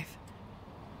second wife.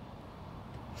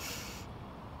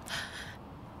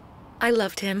 I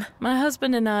loved him. My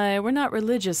husband and I were not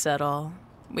religious at all.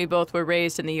 We both were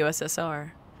raised in the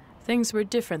USSR. Things were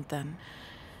different then.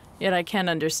 Yet I can't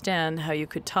understand how you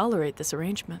could tolerate this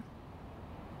arrangement.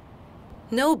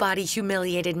 Nobody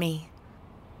humiliated me.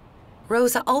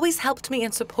 Rosa always helped me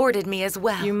and supported me as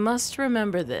well. You must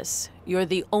remember this. You're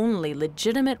the only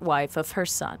legitimate wife of her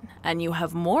son, and you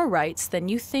have more rights than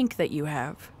you think that you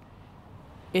have.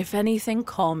 If anything,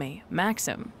 call me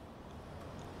Maxim.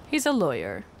 He's a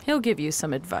lawyer. He'll give you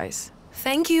some advice.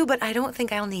 Thank you, but I don't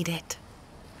think I'll need it.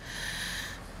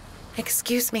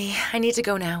 Excuse me, I need to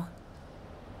go now.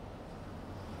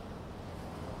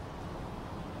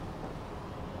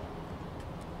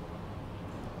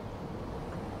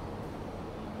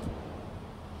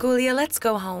 Gulia, let's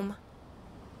go home.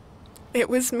 It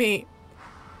was me.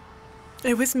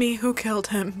 It was me who killed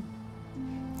him.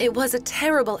 It was a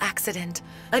terrible accident.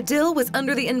 Adil was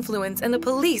under the influence, and the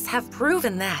police have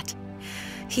proven that.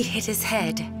 He hit his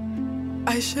head.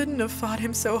 I shouldn't have fought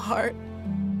him so hard.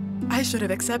 I should have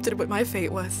accepted what my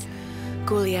fate was.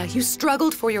 Gulia, you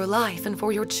struggled for your life and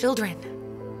for your children.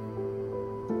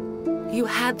 You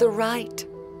had the right.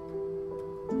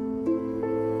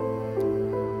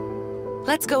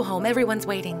 Let's go home. Everyone's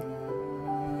waiting.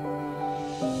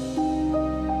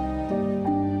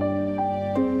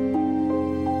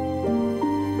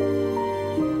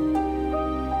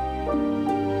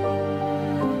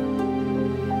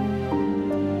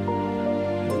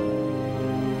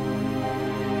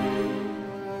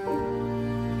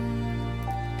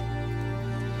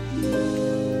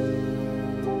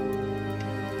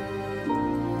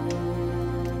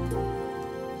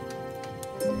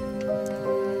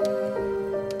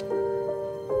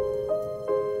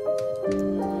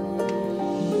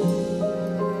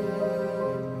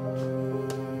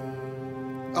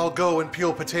 I'll go and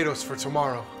peel potatoes for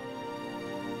tomorrow.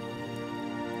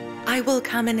 I will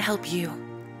come and help you.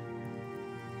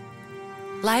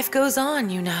 Life goes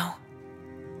on, you know.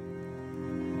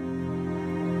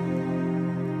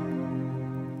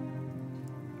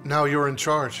 Now you're in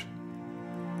charge.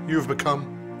 You've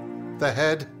become the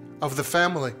head of the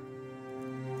family.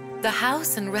 The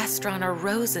house and restaurant are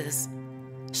Rose's.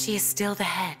 She is still the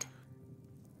head.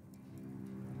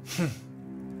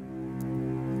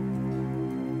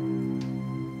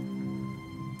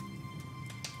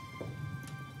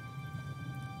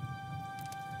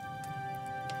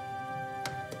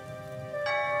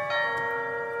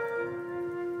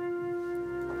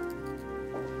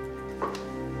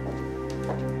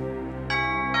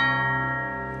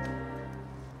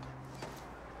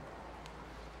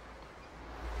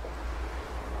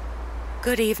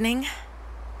 Good evening.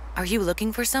 Are you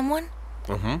looking for someone?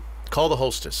 Mm-hmm. Call the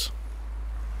hostess.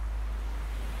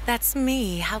 That's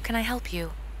me. How can I help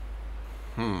you?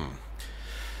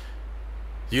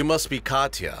 You must be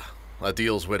Katya,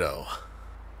 Adil's widow.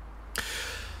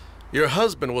 Your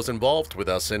husband was involved with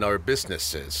us in our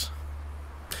businesses.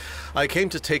 I came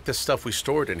to take the stuff we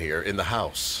stored in here in the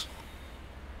house.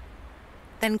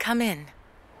 Then come in.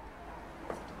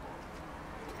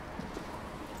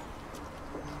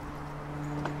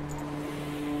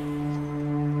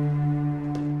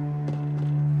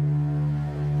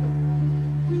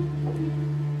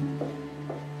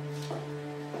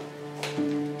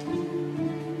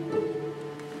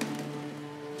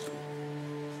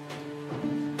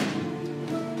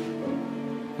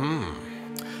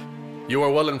 You are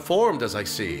well informed, as I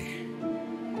see.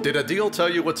 Did Adil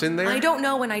tell you what's in there? I don't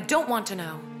know and I don't want to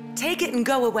know. Take it and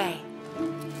go away.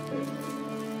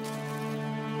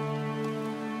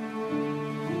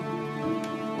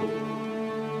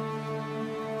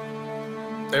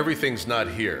 Everything's not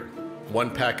here. One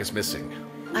pack is missing.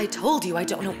 I told you I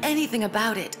don't know anything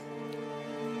about it.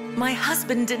 My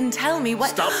husband didn't tell me what—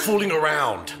 Stop fooling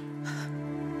around!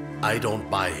 I don't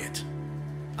buy it.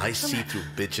 I see through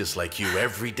bitches like you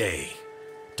every day.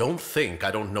 Don't think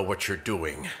I don't know what you're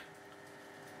doing.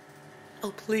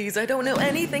 Oh, please, I don't know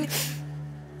anything.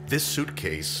 This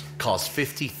suitcase cost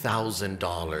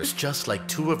 $50,000, just like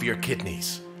 2 of your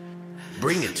kidneys.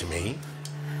 Bring it to me,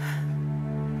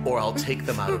 or I'll take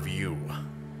them out of you.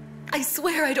 I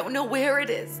swear I don't know where it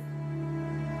is.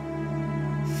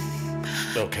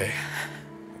 Okay.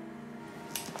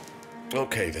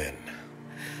 Okay, then.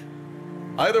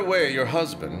 Either way, your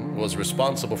husband was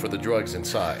responsible for the drugs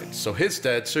inside, so his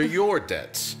debts are your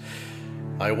debts.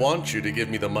 I want you to give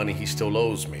me the money he still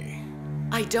owes me.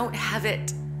 I don't have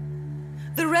it.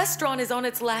 The restaurant is on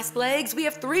its last legs. We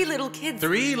have 3 little kids.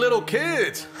 3 little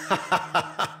kids?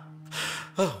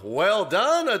 Well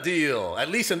done, Adil. At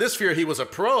least in this sphere, he was a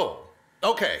pro.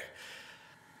 Okay.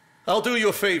 I'll do you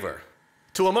a favor.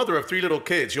 To a mother of 3 little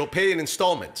kids, you'll pay in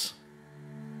installments.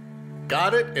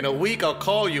 Got it? In a week, I'll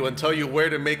call you and tell you where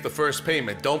to make the first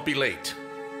payment. Don't be late.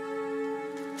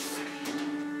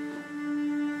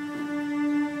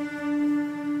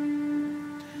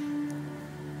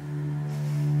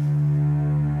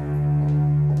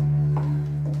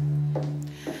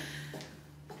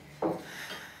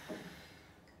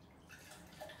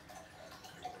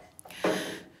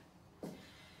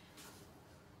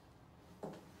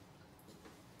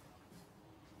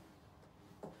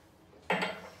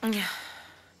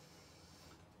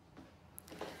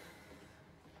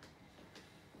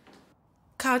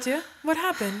 Katya, what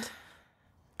happened?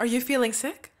 Are you feeling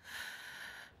sick?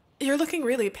 You're looking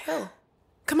really pale.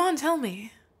 Come on, tell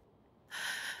me.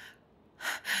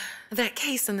 That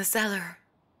case in the cellar.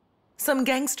 Some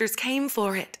gangsters came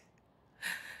for it.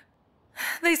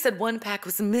 They said 1 pack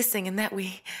was missing and that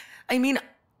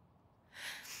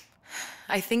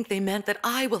I think they meant that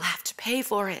I will have to pay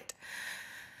for it.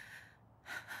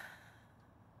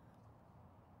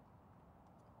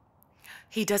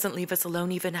 He doesn't leave us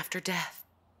alone even after death.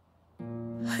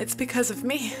 It's because of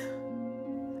me.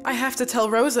 I have to tell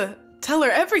Rosa. Tell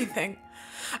her everything.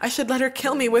 I should let her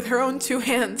kill me with her own 2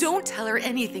 hands. Don't tell her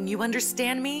anything, you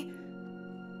understand me?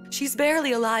 She's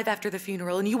barely alive after the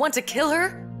funeral and you want to kill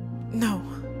her? No.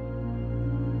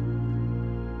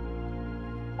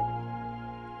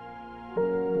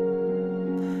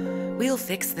 We'll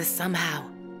fix this somehow.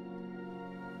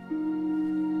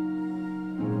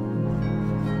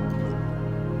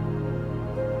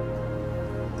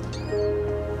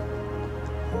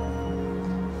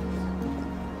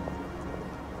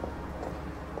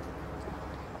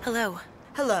 Hello.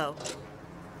 Hello.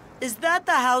 Is that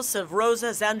the house of Rosa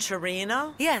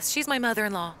Zancharina? Yes, she's my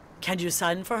mother-in-law. Can you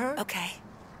sign for her? Okay.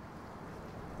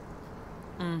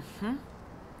 Mm-hmm.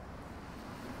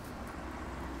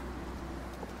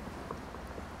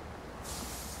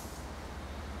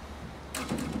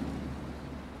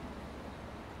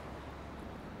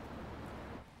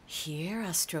 Here,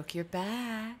 I'll stroke your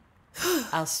back.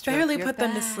 I'll stroke Barely your put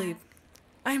back. them to sleep.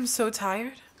 I am so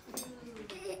tired.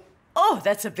 Oh,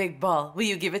 that's a big ball. Will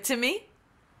you give it to me?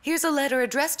 Here's a letter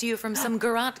addressed to you from some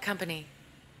garant company.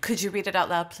 Could you read it out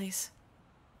loud, please?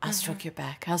 I'll stroke your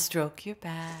back. I'll stroke your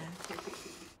back.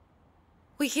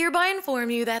 We hereby inform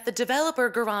you that the developer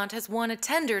Garant has won a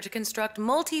tender to construct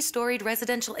multi-storied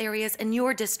residential areas in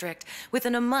your district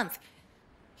within a month.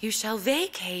 You shall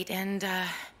vacate and,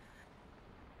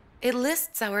 it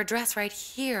lists our address right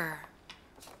here.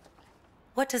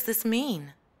 What does this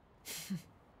mean?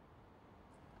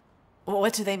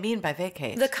 What do they mean by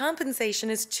vacate? The compensation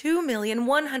is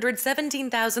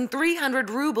 2,117,300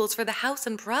 rubles for the house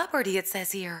and property, it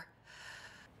says here.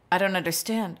 I don't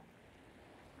understand.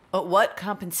 What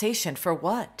compensation for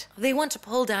what? They want to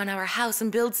pull down our house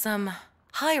and build some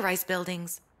high-rise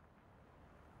buildings.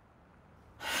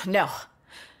 No,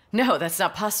 that's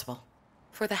not possible.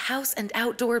 For the house and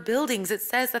outdoor buildings, it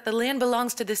says that the land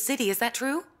belongs to the city. Is that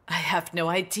true? I have no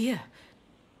idea.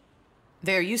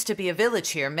 There used to be a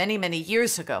village here many, many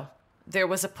years ago. There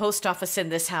was a post office in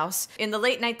this house. In the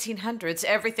late 1900s,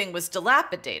 everything was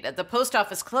dilapidated. The post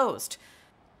office closed.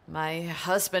 My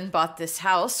husband bought this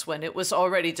house when it was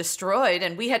already destroyed,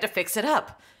 and we had to fix it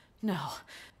up. No,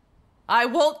 I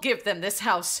won't give them this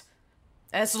house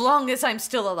as long as I'm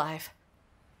still alive.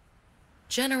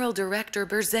 General Director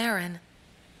Berzarin.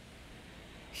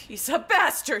 He's a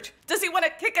bastard! Does he want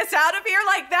to kick us out of here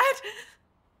like that?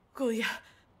 Gulia.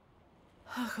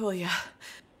 Oh, Gulia.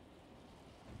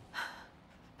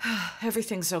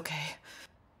 Everything's okay.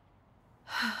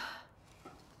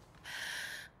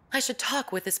 I should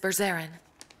talk with this Berzarin.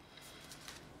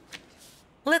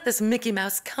 Let this Mickey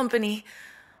Mouse company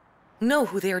know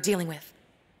who they are dealing with.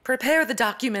 Prepare the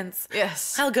documents.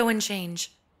 Yes. I'll go and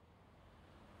change.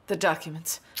 The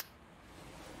documents.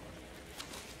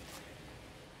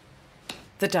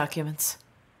 The documents.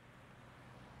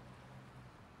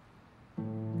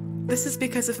 This is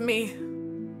because of me.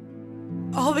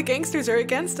 All the gangsters are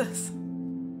against us.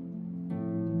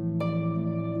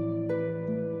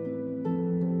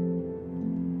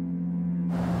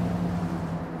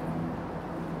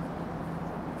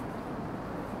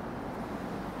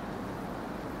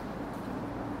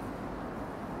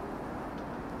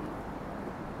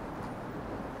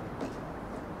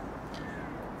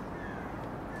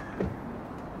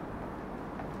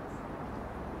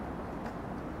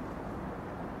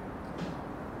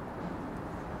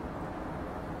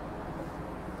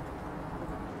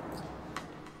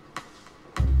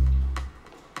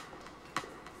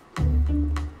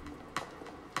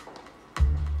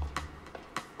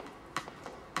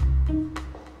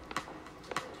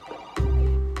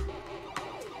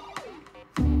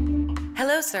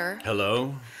 Hello, sir.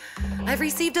 Hello? I've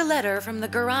received a letter from the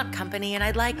Garant Company and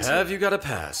I'd like to... Have you got a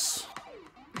pass?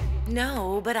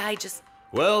 No, but I just...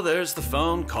 Well, there's the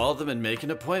phone. Call them and make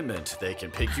an appointment. They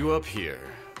can pick you up here.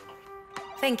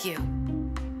 Thank you.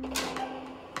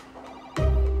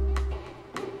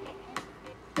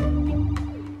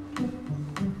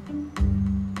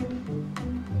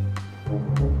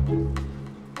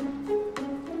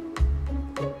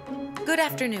 Good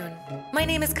afternoon. My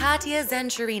name is Katya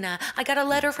Zencharina. I got a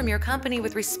letter from your company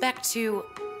with respect to...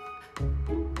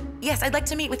 Yes, I'd like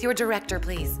to meet with your director,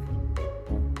 please.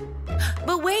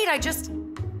 But wait, I just...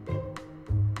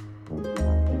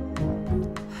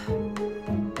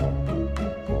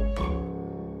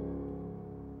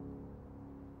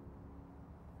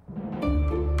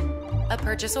 A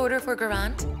purchase order for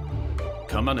Garant?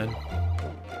 Come on in.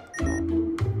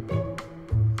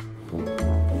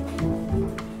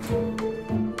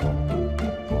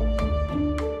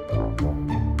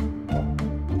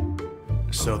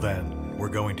 So then, we're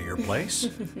going to your place?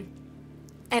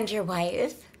 And your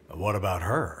wife? What about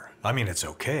her? I mean, it's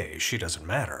okay. She doesn't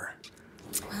matter.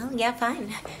 Well, yeah,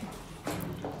 fine.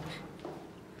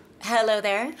 Hello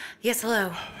there. Yes, hello.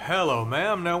 Hello,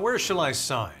 ma'am. Now, where shall I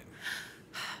sign?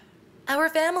 Our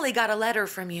family got a letter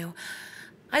from you.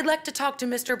 I'd like to talk to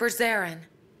Mr. Berzarin.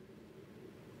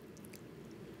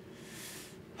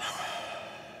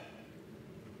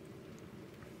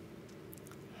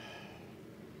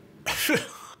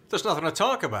 There's nothing to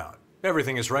talk about.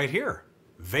 Everything is right here.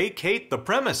 Vacate the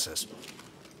premises.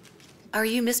 Are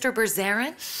you Mr.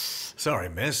 Berzarin? Sorry,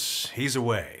 miss. He's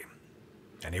away.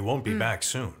 And he won't be back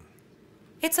soon.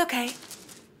 It's okay.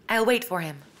 I'll wait for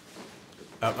him.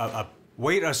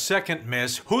 Wait a second,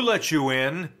 miss. Who let you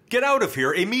in? Get out of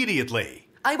here immediately.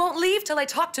 I won't leave till I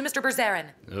talk to Mr. Berzarin.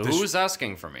 Who's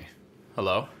asking for me?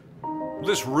 Hello?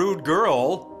 This rude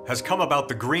girl has come about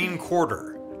the Green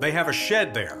Quarter. They have a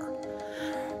shed there.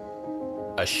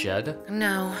 A shed?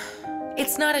 No,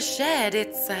 it's not a shed.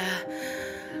 It's,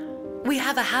 we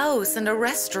have a house and a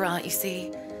restaurant, you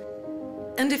see.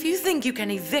 And if you think you can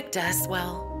evict us,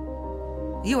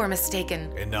 well, you are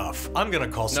mistaken. Enough. I'm gonna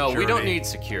call security. No, we don't need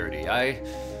security. I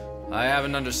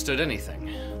haven't understood anything.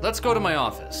 Let's go to my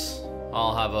office.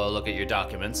 I'll have a look at your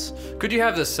documents. Could you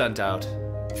have this sent out?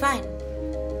 Fine.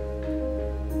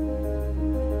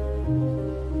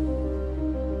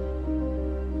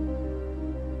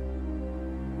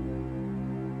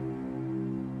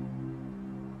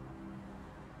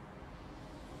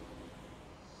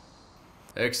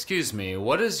 Excuse me,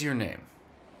 what is your name?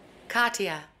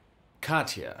 Katya.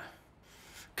 Katya.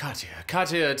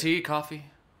 Katya, tea, coffee?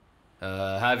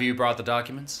 Have you brought the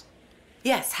documents?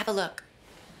 Yes, have a look.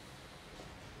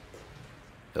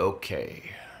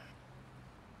 Okay.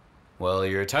 Well,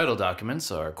 your title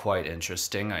documents are quite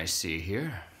interesting, I see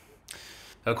here.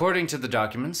 According to the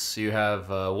documents, you have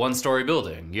a one-story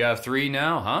building. You have 3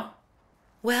 now, huh?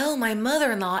 Well, my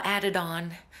mother-in-law added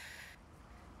on,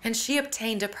 and she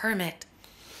obtained a permit.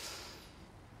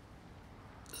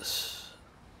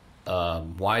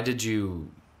 Why did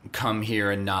you come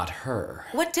here and not her?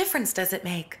 What difference does it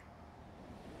make?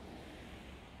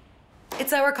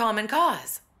 It's our common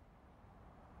cause.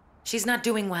 She's not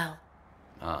doing well.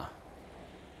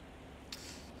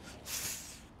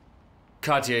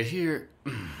 Katya, here...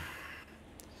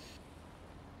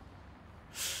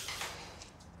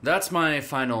 That's my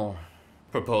final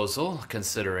proposal,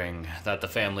 considering that the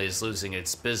family is losing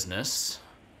its business.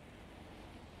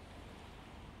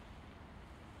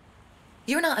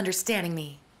 You're not understanding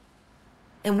me.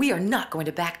 And we are not going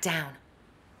to back down.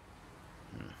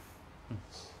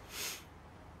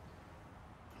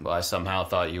 Well, I somehow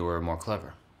thought you were more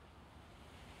clever.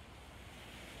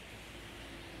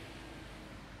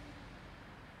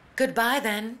 Goodbye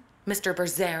then, Mr.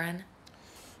 Berzarin.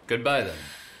 Goodbye then.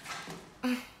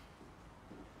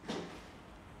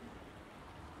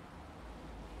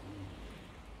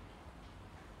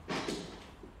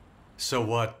 So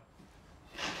what?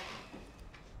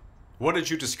 What did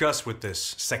you discuss with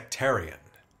this sectarian?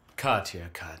 Katya.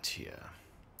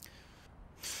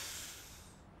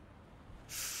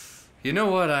 You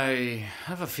know what? I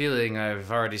have a feeling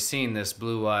I've already seen this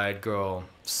blue-eyed girl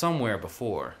somewhere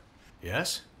before.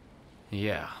 Yes?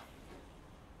 Yeah.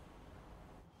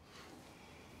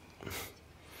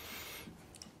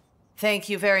 Thank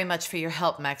you very much for your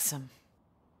help, Maxim.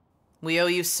 We owe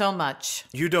you so much.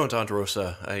 You don't, Aunt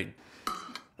Rosa.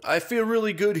 I feel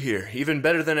really good here, even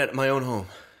better than at my own home.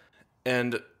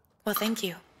 And Well, thank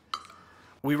you.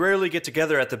 we rarely get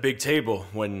together at the big table.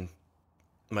 When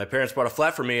my parents bought a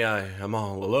flat for me, I'm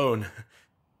all alone.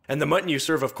 And the mutton you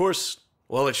serve, of course,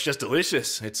 well, it's just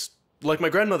delicious. It's like my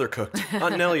grandmother cooked.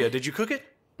 Aunt Nelia, did you cook it?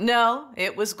 No,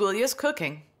 it was Gulya's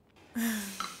cooking.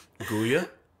 Gulya?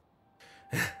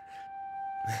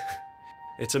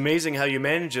 It's amazing how you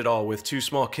manage it all with 2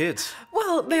 small kids.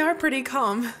 Well, they are pretty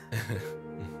calm.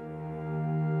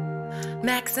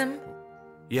 Maxim,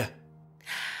 Yeah.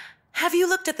 have you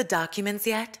looked at the documents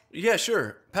yet? Yeah,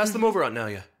 sure. Pass them over, Aunt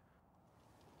Nelia.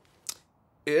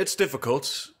 It's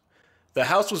difficult. The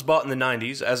house was bought in the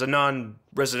 90s as a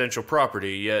non-residential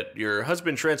property, yet your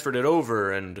husband transferred it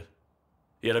over, and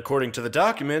yet according to the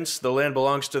documents, the land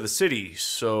belongs to the city,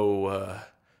 so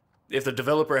if the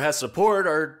developer has support,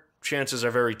 our chances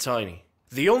are very tiny.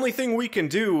 The only thing we can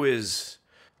do is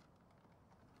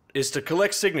to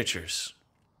collect signatures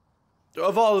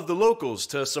of all of the locals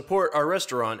to support our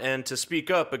restaurant and to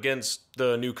speak up against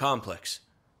the new complex.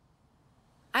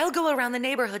 I'll go around the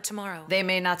neighborhood tomorrow. They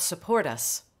may not support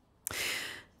us.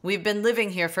 We've been living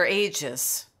here for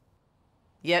ages.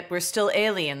 Yet we're still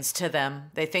aliens to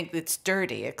them. They think it's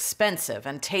dirty, expensive,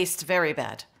 and tastes very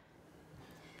bad.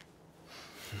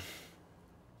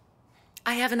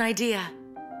 I have an idea.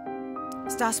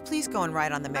 Stas, please go and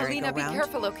ride on the merry-go-round. Alina, be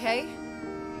careful, okay?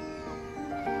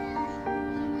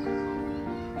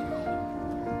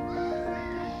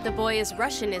 The boy is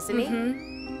Russian, isn't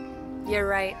he? You're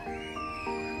right.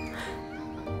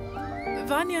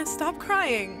 Vanya, stop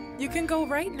crying. You can go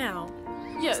right now.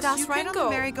 Yes, Stas, you ride can on go. the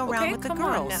merry-go-round Okay, with the come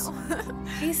on girls. now.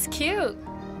 He's cute.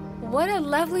 What a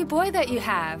lovely boy that you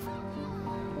have.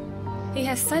 He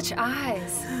has such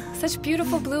eyes. Such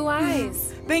beautiful blue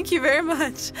eyes. Thank you very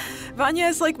much. Vanya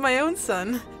is like my own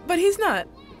son, but he's not.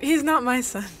 He's not my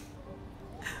son.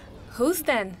 Who's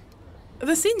then?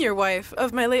 The senior wife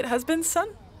of my late husband's son.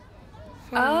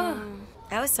 Oh.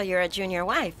 Oh, so you're a junior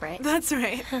wife, right? That's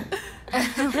right.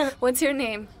 What's your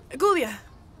name? Gulya.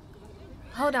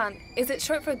 Hold on. Is it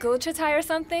short for Gulchatai or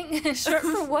something? Short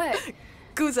for what?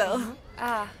 Guzel.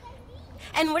 Ah.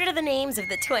 And what are the names of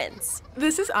the twins?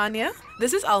 This is Anya.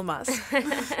 This is Almas.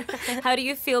 How do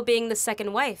you feel being the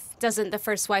second wife? Doesn't the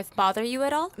first wife bother you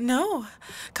at all? No.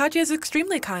 Katya is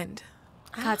extremely kind.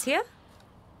 Katya?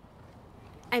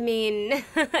 I mean,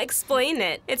 explain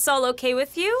it. It's all okay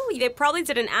with you? They probably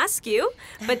didn't ask you,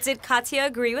 but did Katya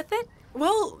agree with it?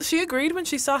 Well, she agreed when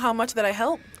she saw how much that I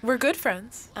helped. We're good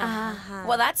friends.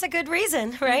 Well, that's a good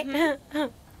reason, right?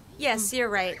 Yes, you're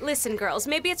right. Listen, girls,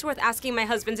 maybe it's worth asking my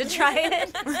husband to try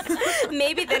it.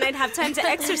 Maybe then I'd have time to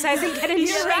exercise and get in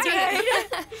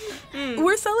shape.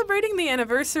 We're celebrating the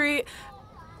anniversary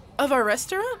of our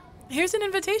restaurant. Here's an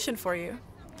invitation for you.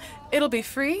 It'll be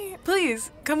free.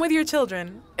 Please, come with your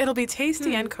children. It'll be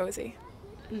tasty and cozy.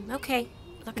 Okay.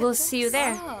 We'll see you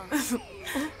there.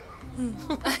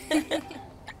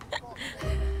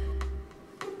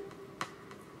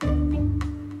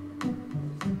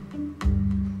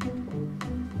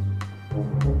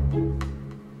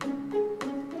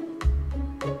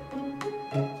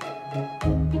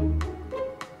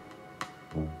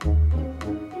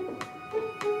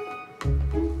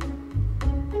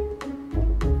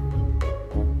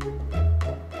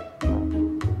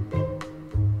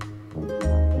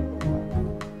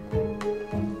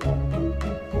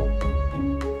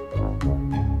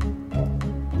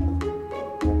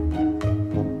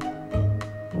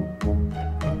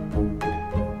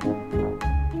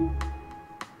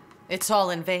 It's all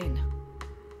in vain.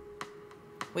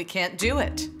 We can't do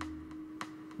it.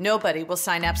 Nobody will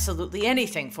sign absolutely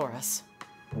anything for us.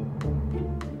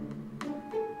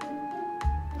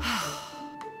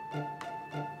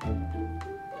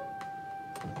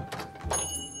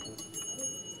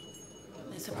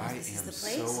 I am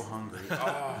so hungry.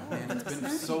 Oh, man, it's been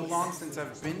so long since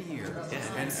I've been here.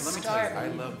 And let me tell you, I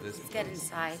love this place. Get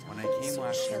inside. When I came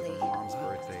last year for Mom's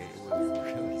birthday, it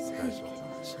was really special.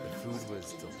 The food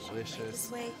was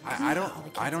delicious.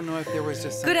 I don't know if there was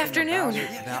just something Good afternoon. about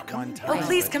it that one time. Oh,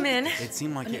 please but come in. It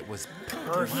seemed like it was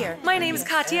perfect. My name's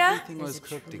Katya. Everything was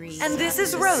cooked And this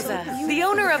is Rosa, the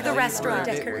owner of the restaurant.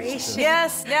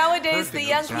 Yes, nowadays the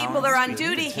young people are on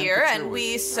duty here, and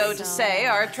we, so to say,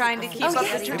 are trying to keep up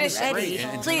the tradition.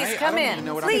 Please come in.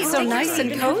 Please, so nice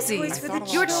and cozy.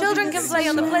 Your children can play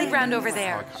on the playground over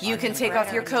there. You can take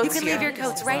off your coats You can here. leave your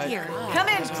coats right here. Come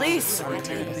in, please.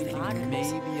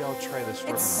 Maybe I'll try this.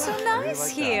 It's so nice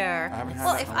here.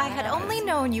 Well, if I had only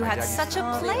known you had such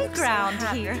a playground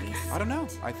here. I don't know.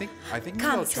 I think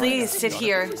Come, please sit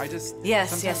here.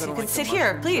 Yes, you can sit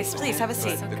here. Please, have a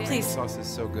seat. The cream Please. sauce is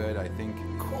so good. I think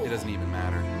it doesn't even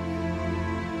matter.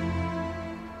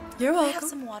 You're welcome. Have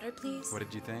some water, please. What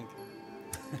did you think?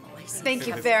 Thank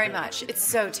you very much. It's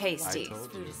so tasty.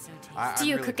 Do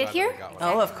you cook it here?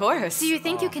 Oh, of course. Do you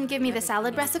think you can give me the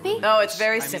salad recipe? No, it's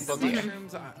very simple, dear.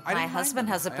 My husband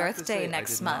has a birthday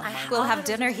next month. We'll have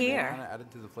dinner here.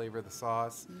 Added to the flavor of the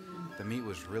sauce. The meat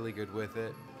was really good with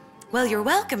it. Well, you're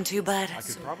welcome to, bud. I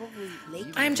could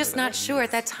probably. I'm just not sure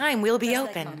at that time we'll be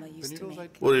open.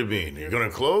 What do you mean? You're gonna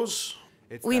close?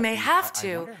 We may have I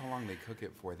to. wonder how long they cook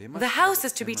it for. They must The have house it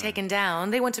is to be simmering. taken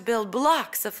down. They want to build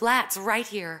blocks of flats right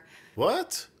here.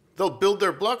 What? They'll build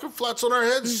their block of flats on our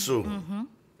heads soon.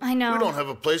 I know. We don't have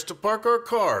a place to park our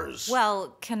cars.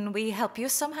 Well, can we help you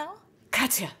somehow?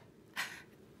 Katya.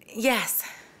 Yes.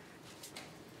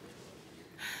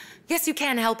 Yes, you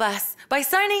can help us by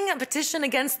signing a petition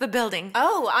against the building.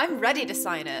 Oh, I'm ready to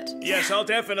sign it. Yes, I'll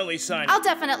definitely sign it. I'll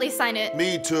definitely sign it.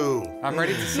 Me too. I'm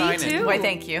ready to sign it. Why,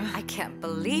 thank you. I can't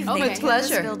believe Oh, they my took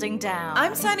pleasure. this building down.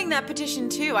 I'm signing that petition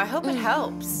too. I hope it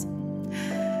helps.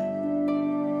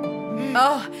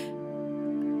 Oh,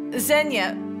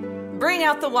 Xenia, bring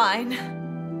out the wine.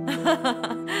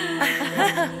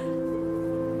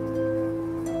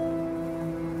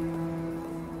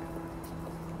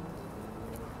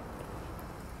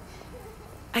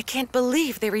 I can't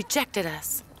believe they rejected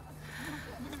us.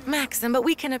 Maxim, but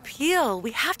we can appeal.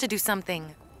 We have to do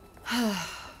something.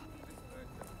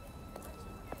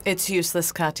 It's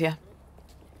useless, Katya.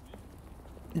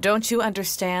 Don't you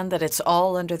understand that it's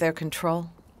all under their control?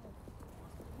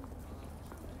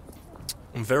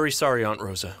 I'm very sorry, Aunt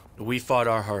Rosa. We fought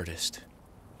our hardest.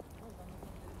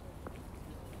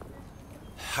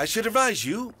 I should advise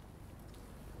you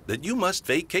that you must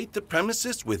vacate the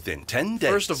premises within 10 days.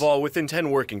 First of all, within 10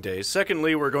 working days.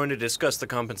 Secondly, we're going to discuss the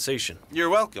compensation. You're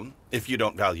welcome, if you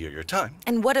don't value your time.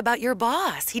 And what about your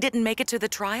boss? He didn't make it to the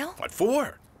trial? What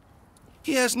for?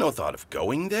 He has no thought of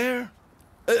going there.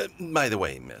 By the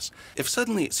way, miss, if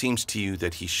suddenly it seems to you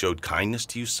that he showed kindness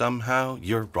to you somehow,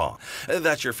 you're wrong.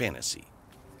 That's your fantasy.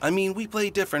 I mean, we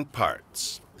play different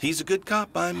parts. He's a good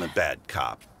cop, I'm a bad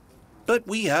cop. But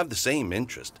we have the same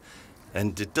interest,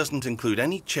 and it doesn't include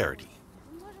any charity.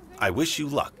 I wish you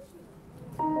luck.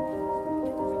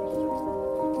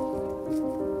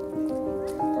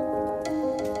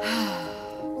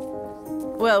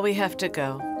 Well, we have to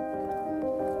go.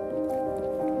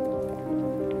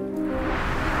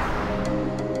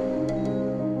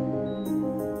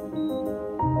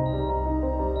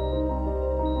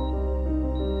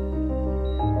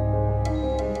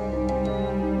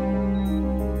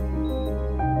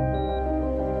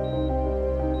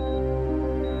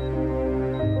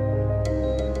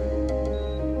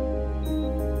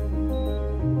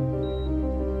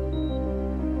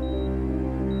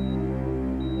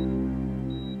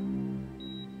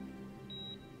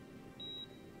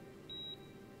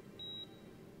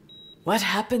 What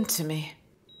happened to me?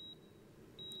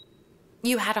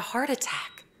 You had a heart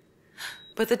attack.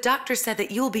 But the doctor said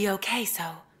that you'll be okay, so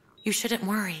you shouldn't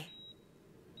worry.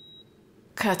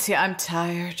 Katya, I'm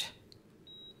tired.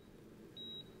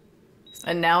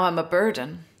 And now I'm a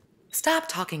burden. Stop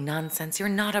talking nonsense. You're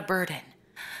not a burden.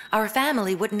 Our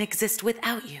family wouldn't exist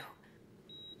without you.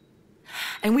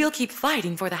 And we'll keep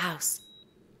fighting for the house.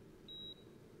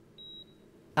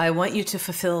 I want you to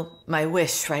fulfill my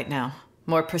wish right now.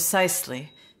 More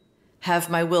precisely, have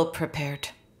my will prepared.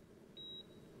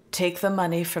 Take the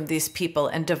money from these people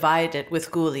and divide it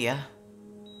with Gulia.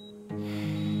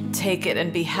 Take it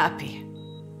and be happy.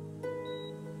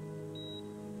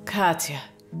 Katya,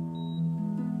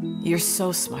 you're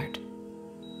so smart.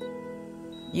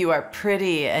 You are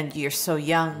pretty and you're so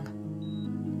young.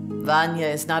 Vanya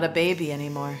is not a baby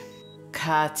anymore.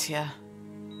 Katya,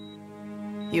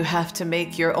 you have to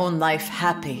make your own life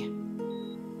happy.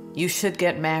 You should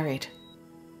get married.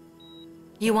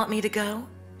 You want me to go?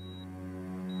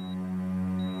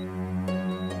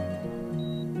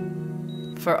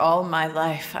 For all my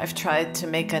life, I've tried to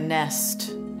make a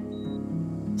nest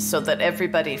so that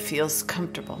everybody feels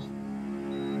comfortable.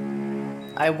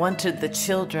 I wanted the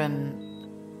children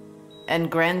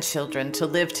and grandchildren to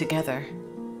live together.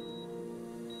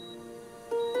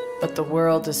 But the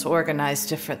world is organized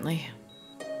differently.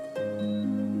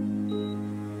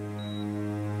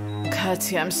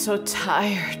 Katya, I'm so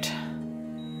tired.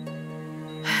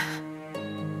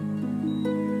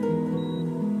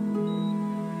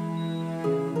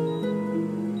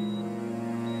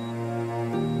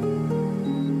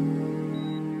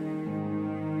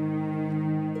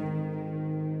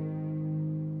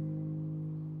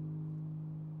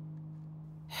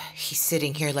 He's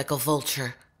sitting here like a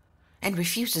vulture and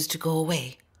refuses to go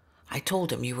away. I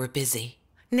told him you were busy.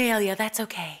 Nelia, that's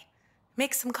okay.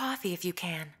 Make some coffee if you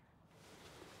can.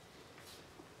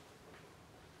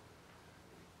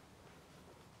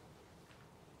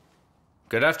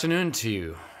 Good afternoon to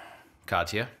you,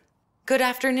 Katya. Good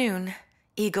afternoon,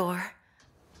 Igor.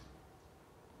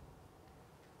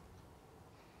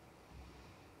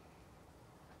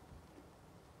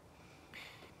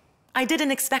 I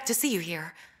didn't expect to see you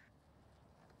here.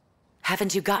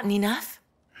 Haven't you gotten enough?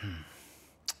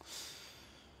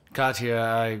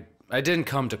 Katya, I didn't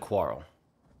come to quarrel.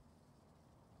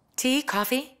 Tea,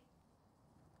 coffee?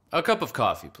 A cup of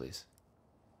coffee, please.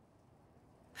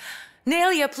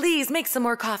 Nelia, please make some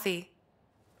more coffee.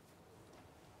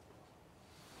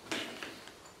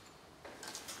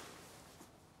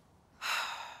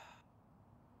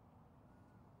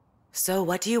 So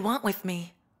what do you want with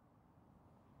me?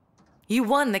 You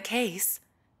won the case,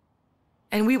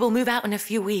 and we will move out in a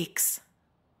few weeks.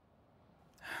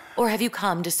 Or have you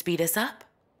come to speed us up?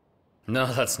 No,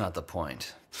 that's not the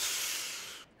point.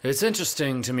 It's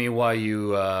interesting to me why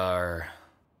you are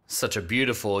such a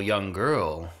beautiful young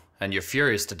girl, and you're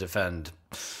furious to defend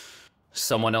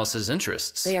someone else's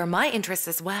interests. They are my interests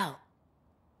as well.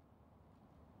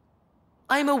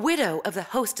 I'm a widow of the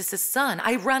hostess's son.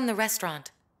 I run the restaurant.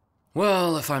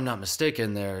 Well, if I'm not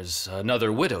mistaken, there's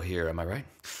another widow here, am I right?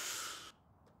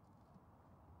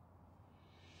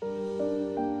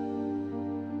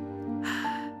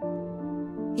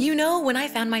 You know, when I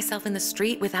found myself in the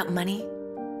street without money,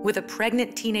 with a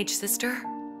pregnant teenage sister,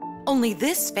 only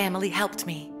this family helped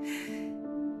me.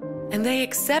 And they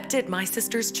accepted my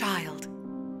sister's child.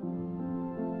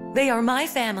 They are my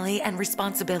family and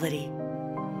responsibility.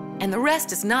 And the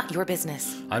rest is not your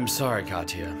business. I'm sorry,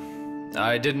 Katya.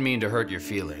 I didn't mean to hurt your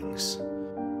feelings.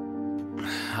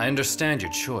 I understand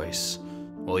your choice,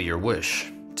 well, your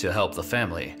wish to help the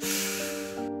family.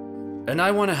 And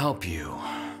I want to help you.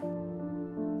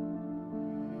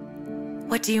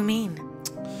 What do you mean?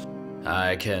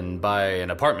 I can buy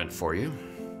an apartment for you.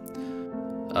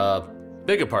 A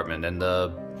big apartment in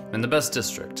the best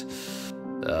district.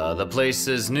 The place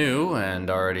is new and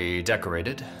already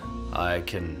decorated. I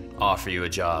can offer you a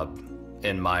job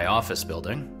in my office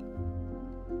building.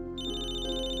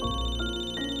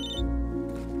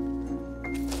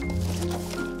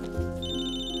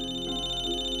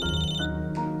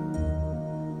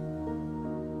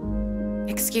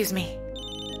 Excuse me.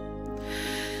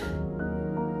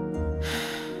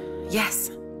 Yes.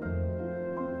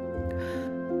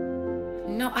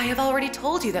 No, I have already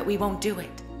told you that we won't do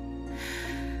it.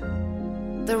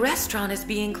 The restaurant is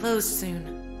being closed soon.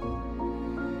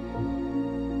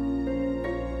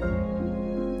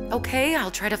 Okay,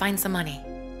 I'll try to find some money.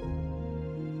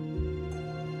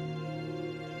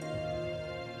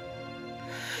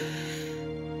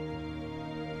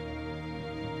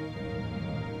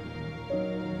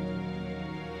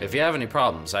 If you have any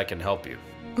problems, I can help you.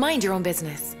 Mind your own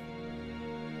business.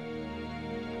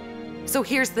 So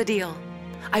here's the deal.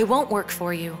 I won't work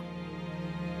for you.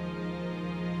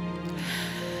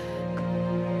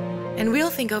 And we'll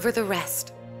think over the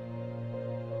rest.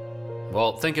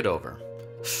 Well, think it over.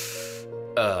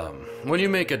 When you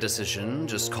make a decision,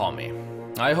 just call me.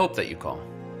 I hope that you call.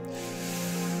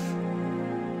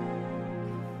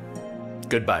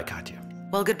 Goodbye, Katya.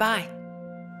 Well, goodbye.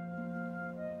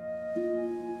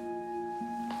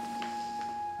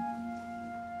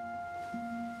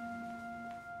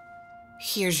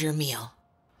 Here's your meal.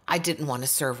 I didn't want to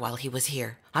serve while he was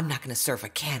here. I'm not going to serve a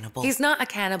cannibal. He's not a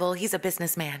cannibal, he's a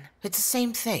businessman. It's the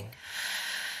same thing.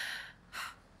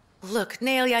 Look,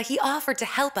 Nelia, he offered to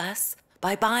help us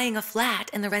by buying a flat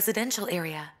in the residential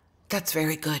area. That's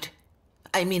very good.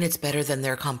 I mean, it's better than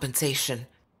their compensation.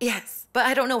 Yes, but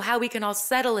I don't know how we can all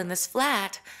settle in this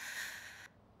flat,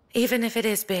 even if it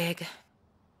is big.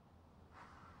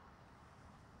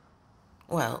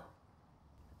 Well,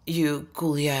 you,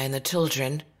 Gulia, and the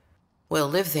children will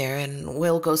live there and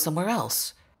we'll go somewhere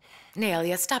else.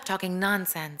 Nelia, stop talking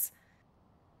nonsense.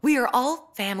 We are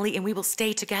all family and we will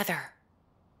stay together.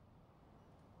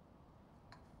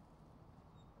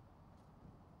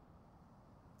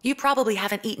 You probably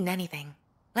haven't eaten anything.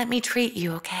 Let me treat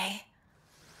you, okay?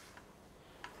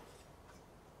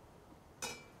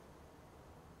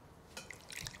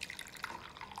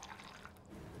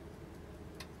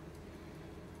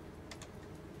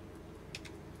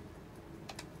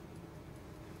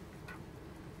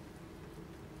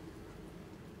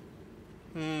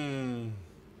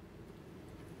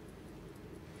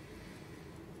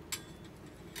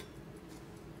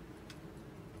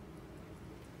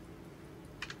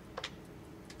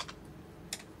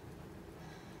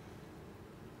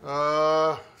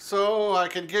 So I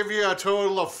can give you a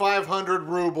total of 500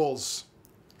 rubles.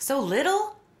 So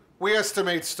little? We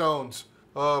estimate stones,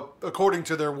 according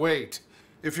to their weight.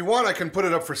 If you want, I can put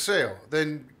it up for sale.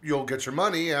 Then you'll get your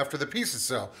money after the pieces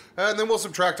sell. And then we'll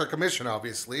subtract our commission,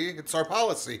 obviously. It's our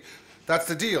policy. That's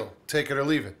the deal. Take it or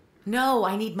leave it. No,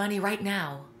 I need money right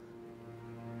now.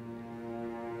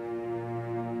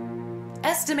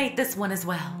 Estimate this one as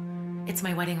well. It's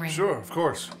my wedding ring. Sure, of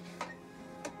course.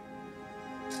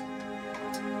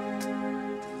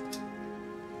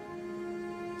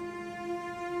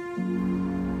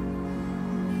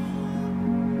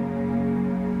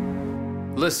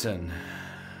 Listen,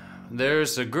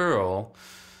 there's a girl.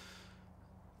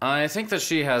 I think that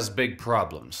she has big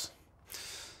problems.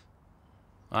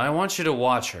 I want you to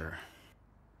watch her.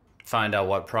 Find out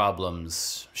what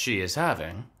problems she is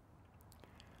having.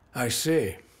 I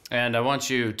see. And I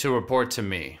want you to report to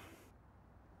me.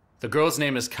 The girl's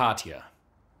name is Katya.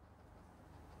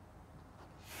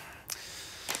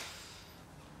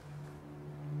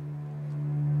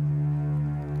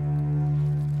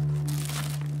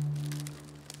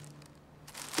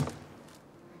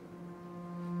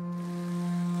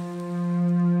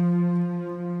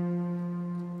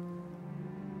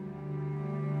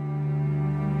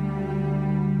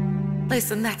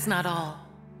 Listen, that's not all.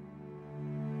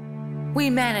 We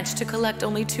managed to collect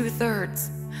only 2/3.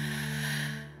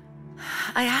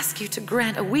 I ask you to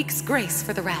grant a week's grace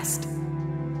for the rest.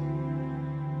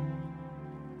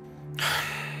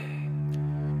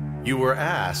 You were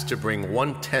asked to bring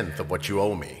 1/10 of what you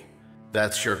owe me.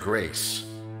 That's your grace.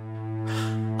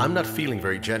 I'm not feeling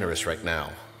very generous right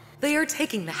now. They are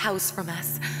taking the house from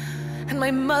us. And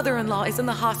my mother-in-law is in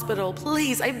the hospital.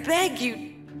 Please, I beg you.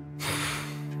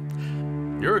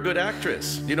 You're a good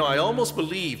actress. You know, I almost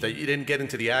believe that you didn't get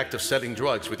into the act of selling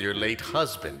drugs with your late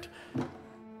husband.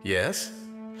 Yes?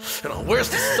 Where's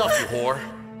the stuff, you whore?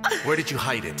 Where did you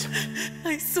hide it?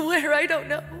 I swear I don't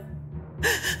know.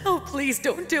 Oh, please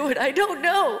don't do it. I don't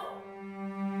know.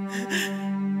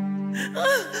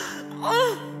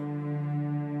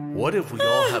 What if we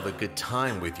all have a good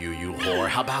time with you, you whore?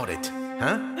 How about it?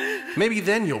 Huh? Maybe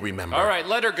then you'll remember. All right,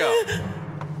 let her go.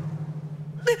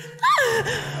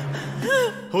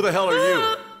 Who the hell are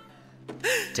you?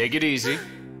 Take it easy.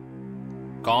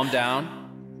 Calm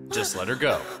down. Just let her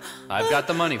go. I've got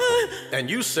the money for you. And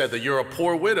you said that you're a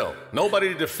poor widow.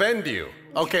 Nobody to defend you.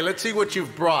 Okay, let's see what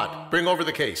you've brought. Bring over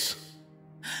the case.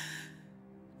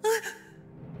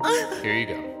 Here you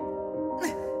go.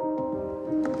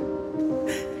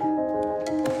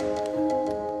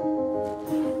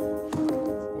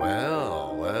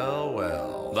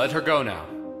 Well. Let her go now.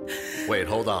 Wait,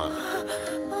 hold on.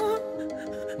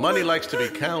 Money likes to be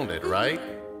counted, right?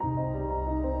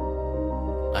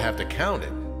 I have to count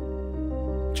it.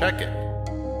 Check it.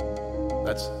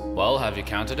 That's... Well, have you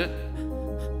counted it?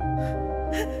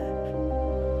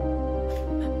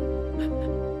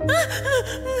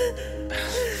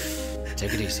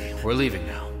 Take it easy. We're leaving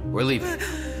now. We're leaving.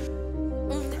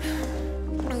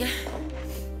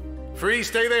 Freeze,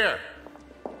 stay there.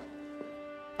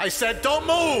 I said don't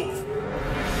move!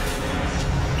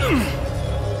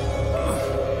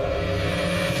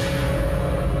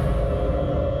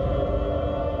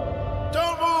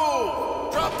 Don't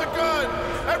move! Drop the gun!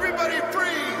 Everybody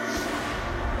freeze!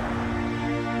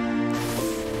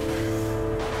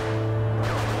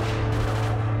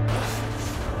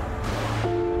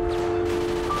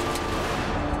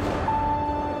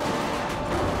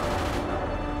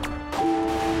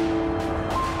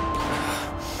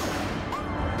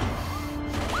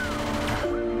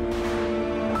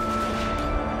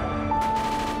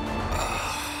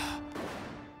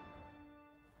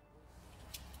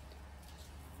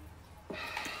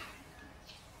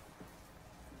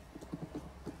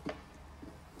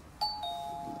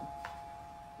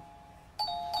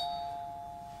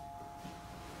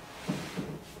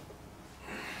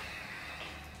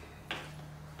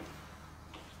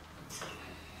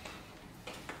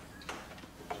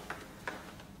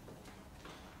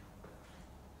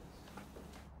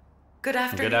 Good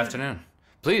afternoon. Good afternoon.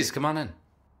 Please, come on in.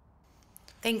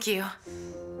 Thank you.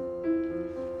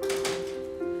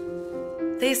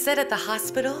 They said at the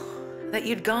hospital that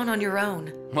you'd gone on your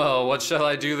own. Well, what shall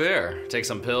I do there? Take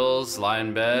some pills, lie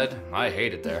in bed? I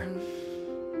hate it there.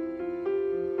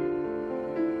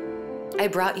 I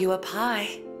brought you a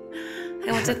pie.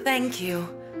 I want to thank you.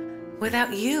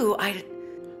 Without you,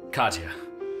 Katya,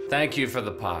 thank you for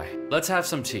the pie. Let's have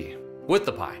some tea. With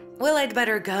the pie. Well, I'd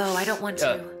better go. I don't want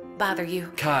to bother you.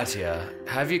 Katya,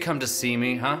 have you come to see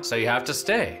me, huh? So you have to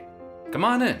stay. Come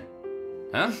on in.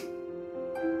 Huh?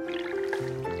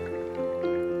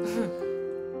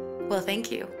 Well, thank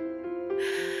you.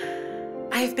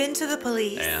 I've been to the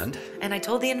police. And I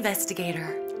told the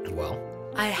investigator. Well?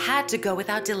 I had to go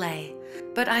without delay,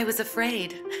 but I was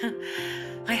afraid.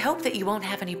 I hope that you won't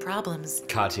have any problems.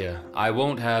 Katya, I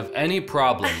won't have any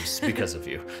problems because of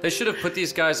you. They should have put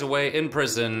these guys away in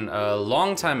prison a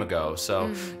long time ago,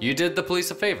 so you did the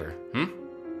police a favor,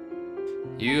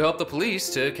 You helped the police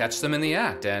to catch them in the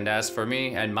act, and as for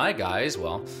me and my guys,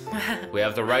 well, we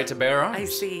have the right to bear arms. I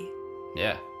see.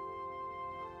 Yeah.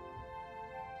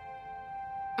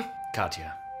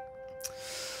 Katya.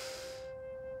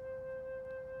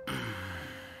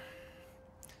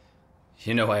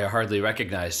 You know, I hardly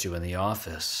recognized you in the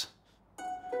office.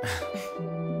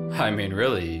 I mean,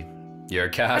 really, your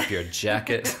cap, your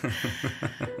jacket.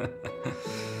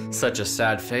 Such a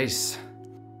sad face.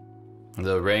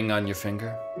 The ring on your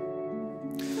finger.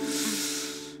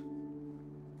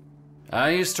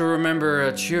 I used to remember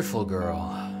a cheerful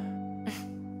girl.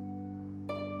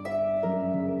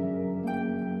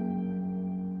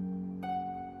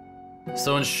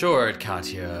 So in short,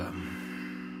 Katya,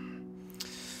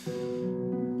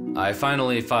 I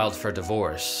finally filed for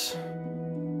divorce.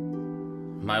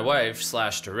 My wife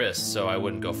slashed her wrist so I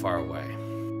wouldn't go far away.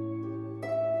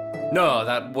 No,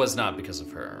 that was not because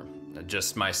of her.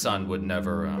 Just my son would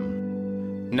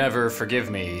never forgive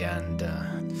me, and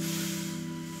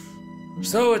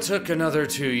so it took another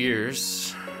 2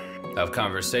 years of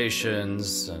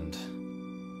conversations, and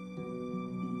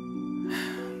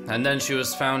then she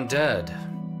was found dead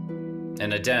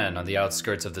in a den on the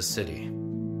outskirts of the city.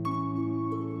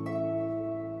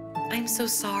 I'm so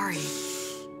sorry.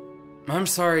 I'm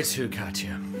sorry too,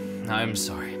 Katya. I'm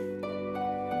sorry.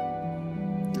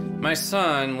 My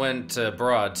son went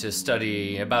abroad to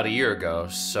study about a year ago,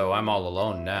 so I'm all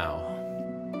alone now.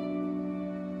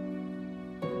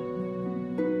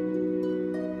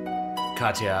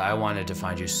 Katya, I wanted to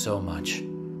find you so much.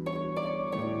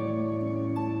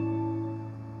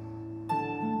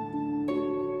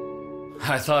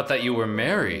 I thought that you were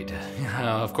married.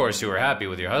 Of course, you were happy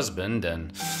with your husband,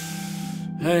 and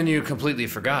you completely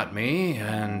forgot me,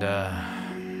 and,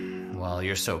 well,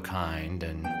 you're so kind,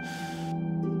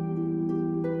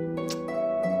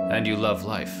 and you love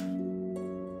life.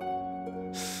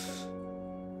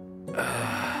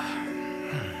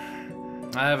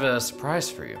 I have a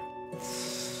surprise for you.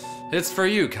 It's for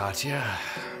you, Katya.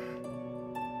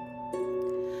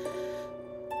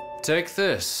 Take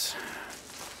this.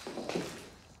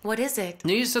 What is it?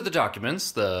 These are the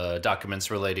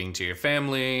documents relating to your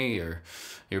family, your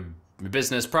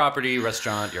business, property,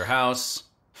 restaurant, your house.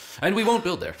 And we won't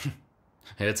build there.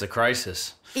 It's a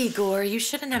crisis. Igor, you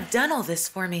shouldn't have done all this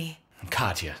for me.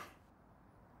 Katya,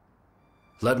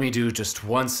 let me do just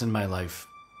once in my life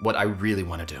what I really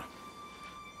want to do.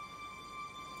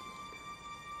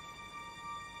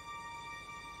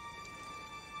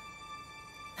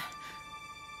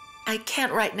 I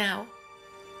can't right now.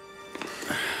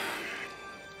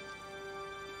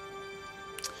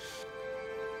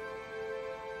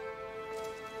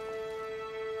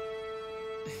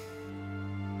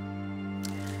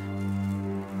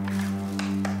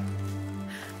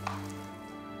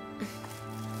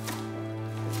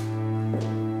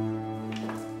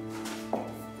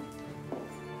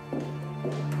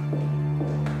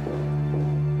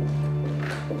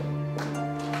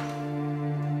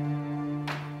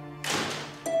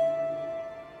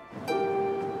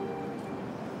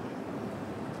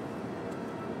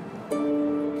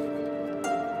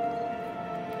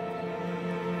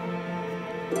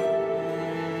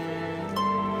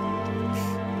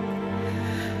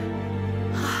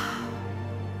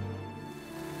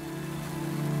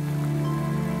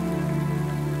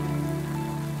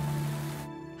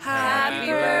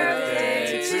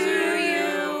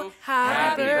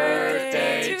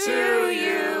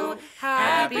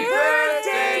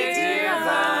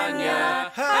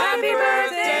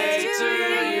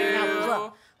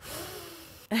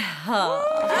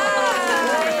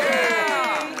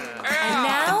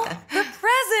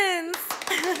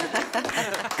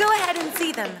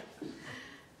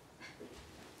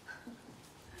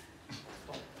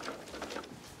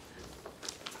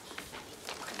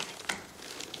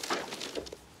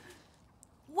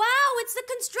 it's the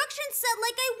construction set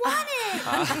like I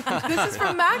wanted. This is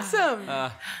from Maxim.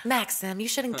 Maxim, you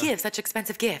shouldn't give such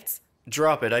expensive gifts.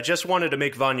 Drop it. I just wanted to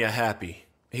make Vanya happy.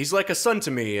 He's like a son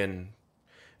to me, and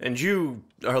you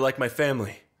are like my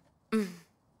family.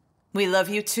 We love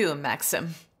you too,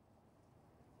 Maxim.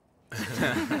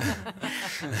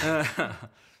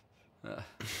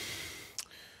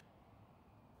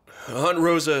 Aunt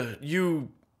Rosa, you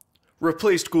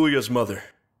replaced Gulia's mother.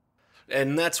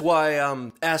 And that's why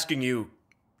I'm asking you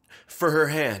for her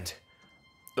hand.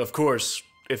 Of course,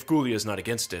 if Gulia's not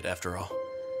against it, after all.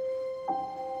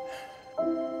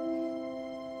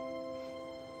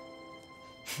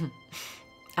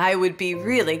 I would be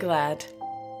really glad.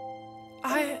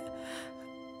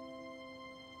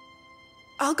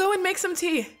 I'll go and make some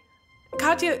tea.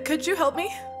 Katya, could you help me?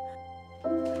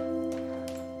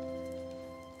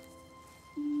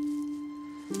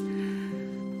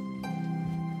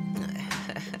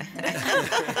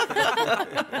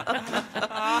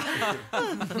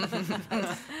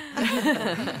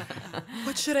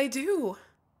 What should I do?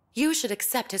 You should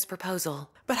accept his proposal.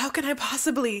 But how can I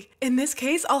possibly? In this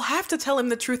case, I'll have to tell him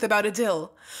the truth about Adil.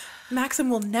 Maxim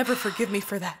will never forgive me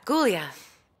for that. Gulia,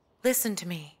 listen to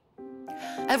me.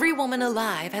 Every woman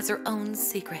alive has her own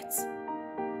secrets.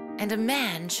 And a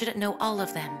man shouldn't know all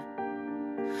of them.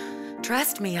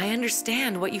 Trust me, I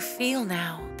understand what you feel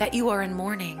now, that you are in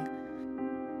mourning.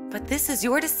 But this is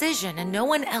your decision and no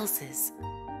one else's.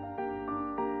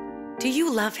 Do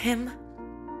you love him?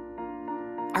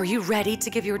 Are you ready to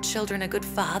give your children a good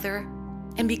father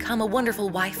and become a wonderful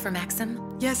wife for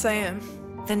Maxim? Yes, I am.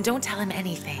 Then don't tell him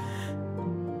anything.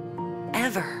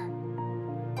 Ever.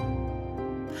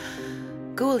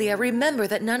 Gulia, remember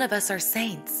that none of us are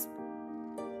saints.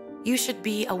 You should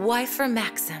be a wife for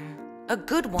Maxim, a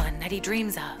good one that he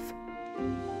dreams of.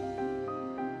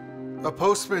 A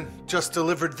postman just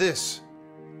delivered this.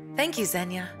 Thank you,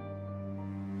 Xenia.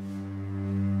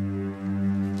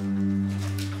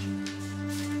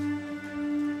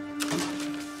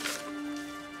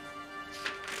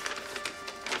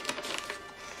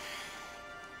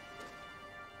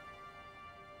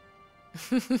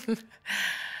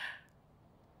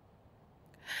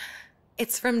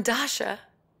 It's from Dasha.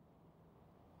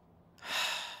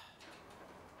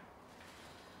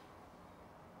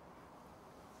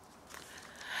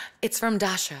 It's from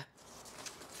Dasha.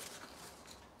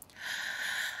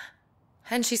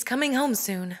 And she's coming home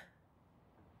soon.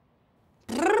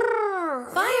 Fire!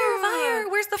 Fire!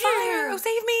 Where's the fire? Oh,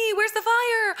 save me! Where's the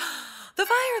fire? The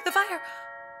fire! The fire!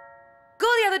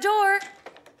 Gulia, the door!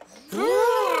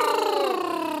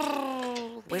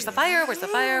 Where's the fire? Where's the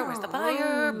fire? Where's the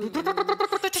fire?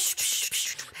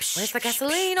 Where's the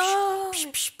gasoline? Oh!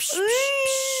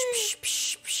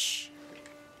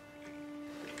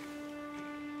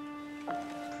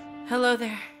 Hello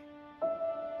there.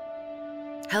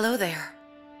 Hello there.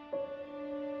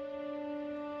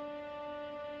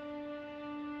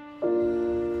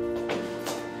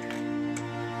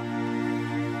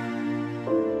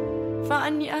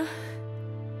 Vanya.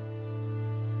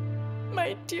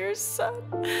 My dear son.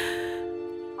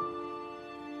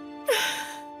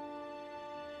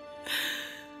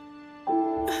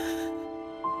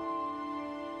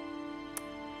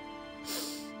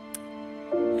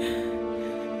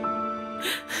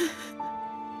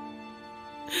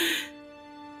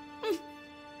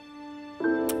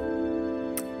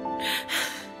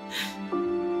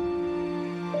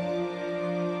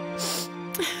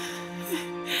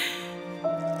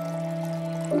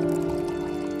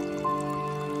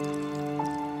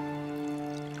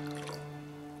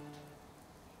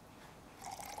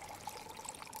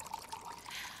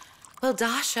 Well,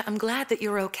 Dasha, I'm glad that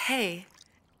you're okay.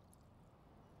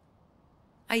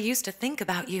 I used to think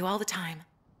about you all the time.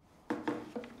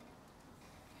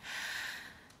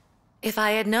 If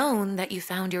I had known that you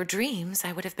found your dreams,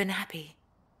 I would have been happy.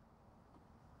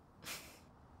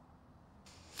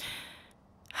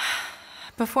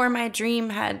 Before my dream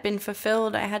had been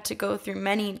fulfilled, I had to go through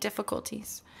many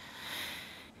difficulties.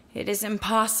 It is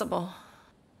impossible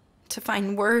to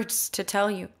find words to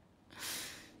tell you.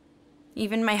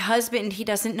 Even my husband, he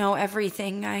doesn't know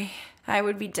everything. I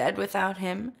would be dead without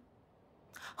him.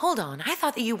 Hold on, I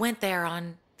thought that you went there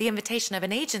on the invitation of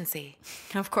an agency.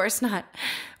 Of course not.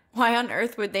 Why on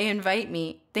earth would they invite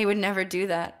me? They would never do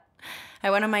that. I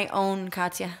went on my own,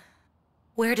 Katya.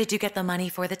 Where did you get the money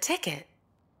for the ticket?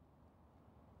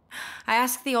 I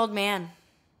asked the old man.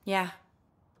 Yeah,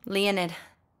 Leonid.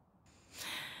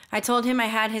 I told him I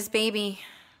had his baby.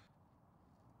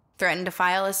 Threatened to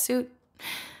file a suit.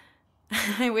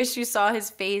 I wish you saw his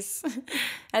face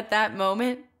at that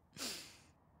moment.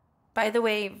 By the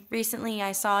way, recently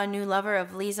I saw a new lover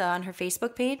of Lisa on her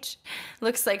Facebook page.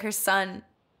 Looks like her son.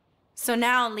 So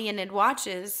now Leonid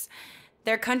watches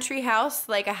their country house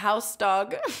like a house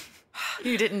dog.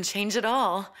 You didn't change at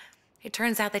all. It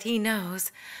turns out that he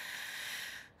knows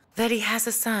that he has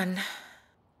a son.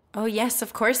 Oh, yes,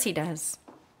 of course he does.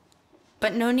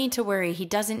 But no need to worry, he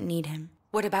doesn't need him.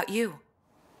 What about you?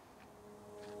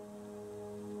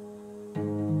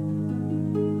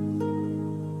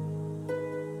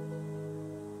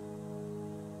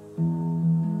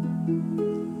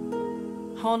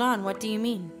 Hold on, what do you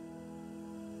mean?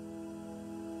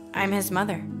 I'm his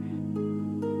mother.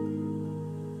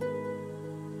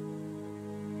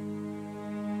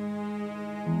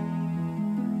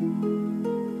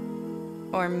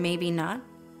 Or maybe not.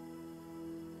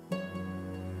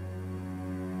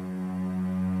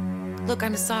 Look,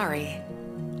 I'm sorry.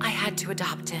 I had to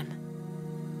adopt him.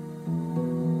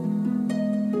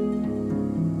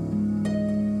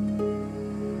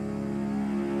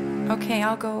 Okay,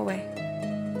 I'll go away.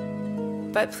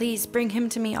 But please bring him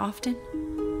to me often.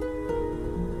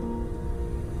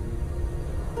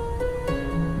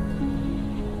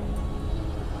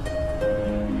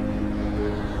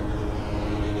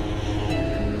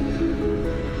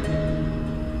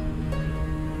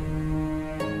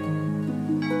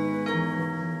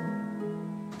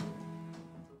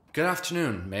 Good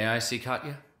afternoon. May I see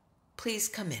Katya? Please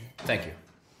come in. Thank you.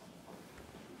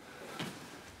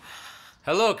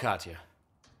 Hello, Katya.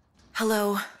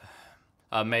 Hello.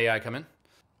 May I come in?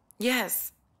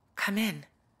 Yes, come in.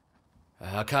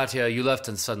 Katya, you left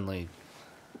and suddenly...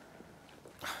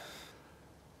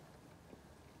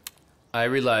 I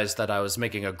realized that I was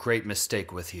making a great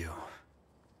mistake with you.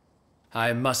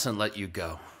 I mustn't let you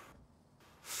go.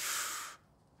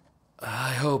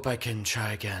 I hope I can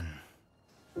try again.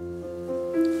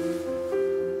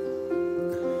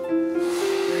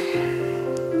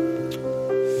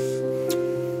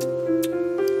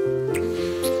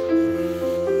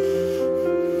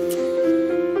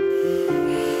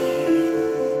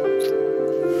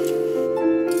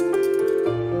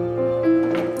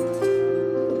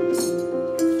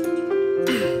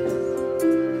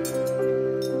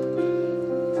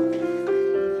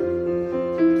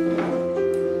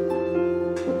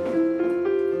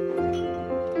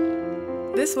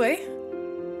 This way.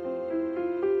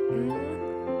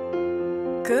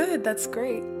 Good, that's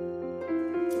great.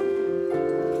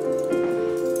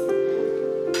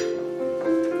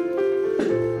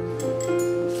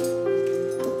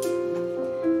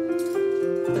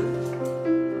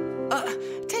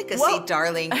 Take a seat,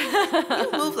 darling.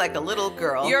 You move like a little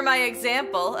girl. You're my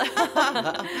example.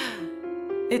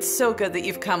 It's so good that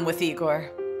you've come with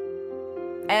Igor.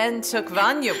 And took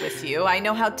Vanya with you. I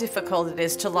know how difficult it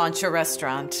is to launch a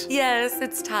restaurant. Yes,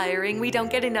 it's tiring. We don't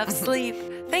get enough sleep.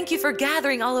 Thank you for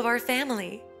gathering all of our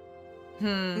family.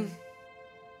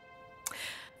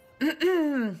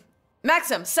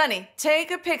 Maxim, Sonny,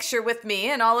 take a picture with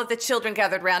me and all of the children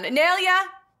gathered around. Nelia,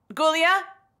 Gulia,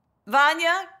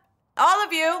 Vanya, all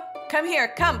of you, come here.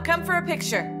 Come for a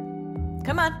picture.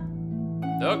 Come on.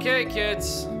 Okay,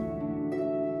 kids.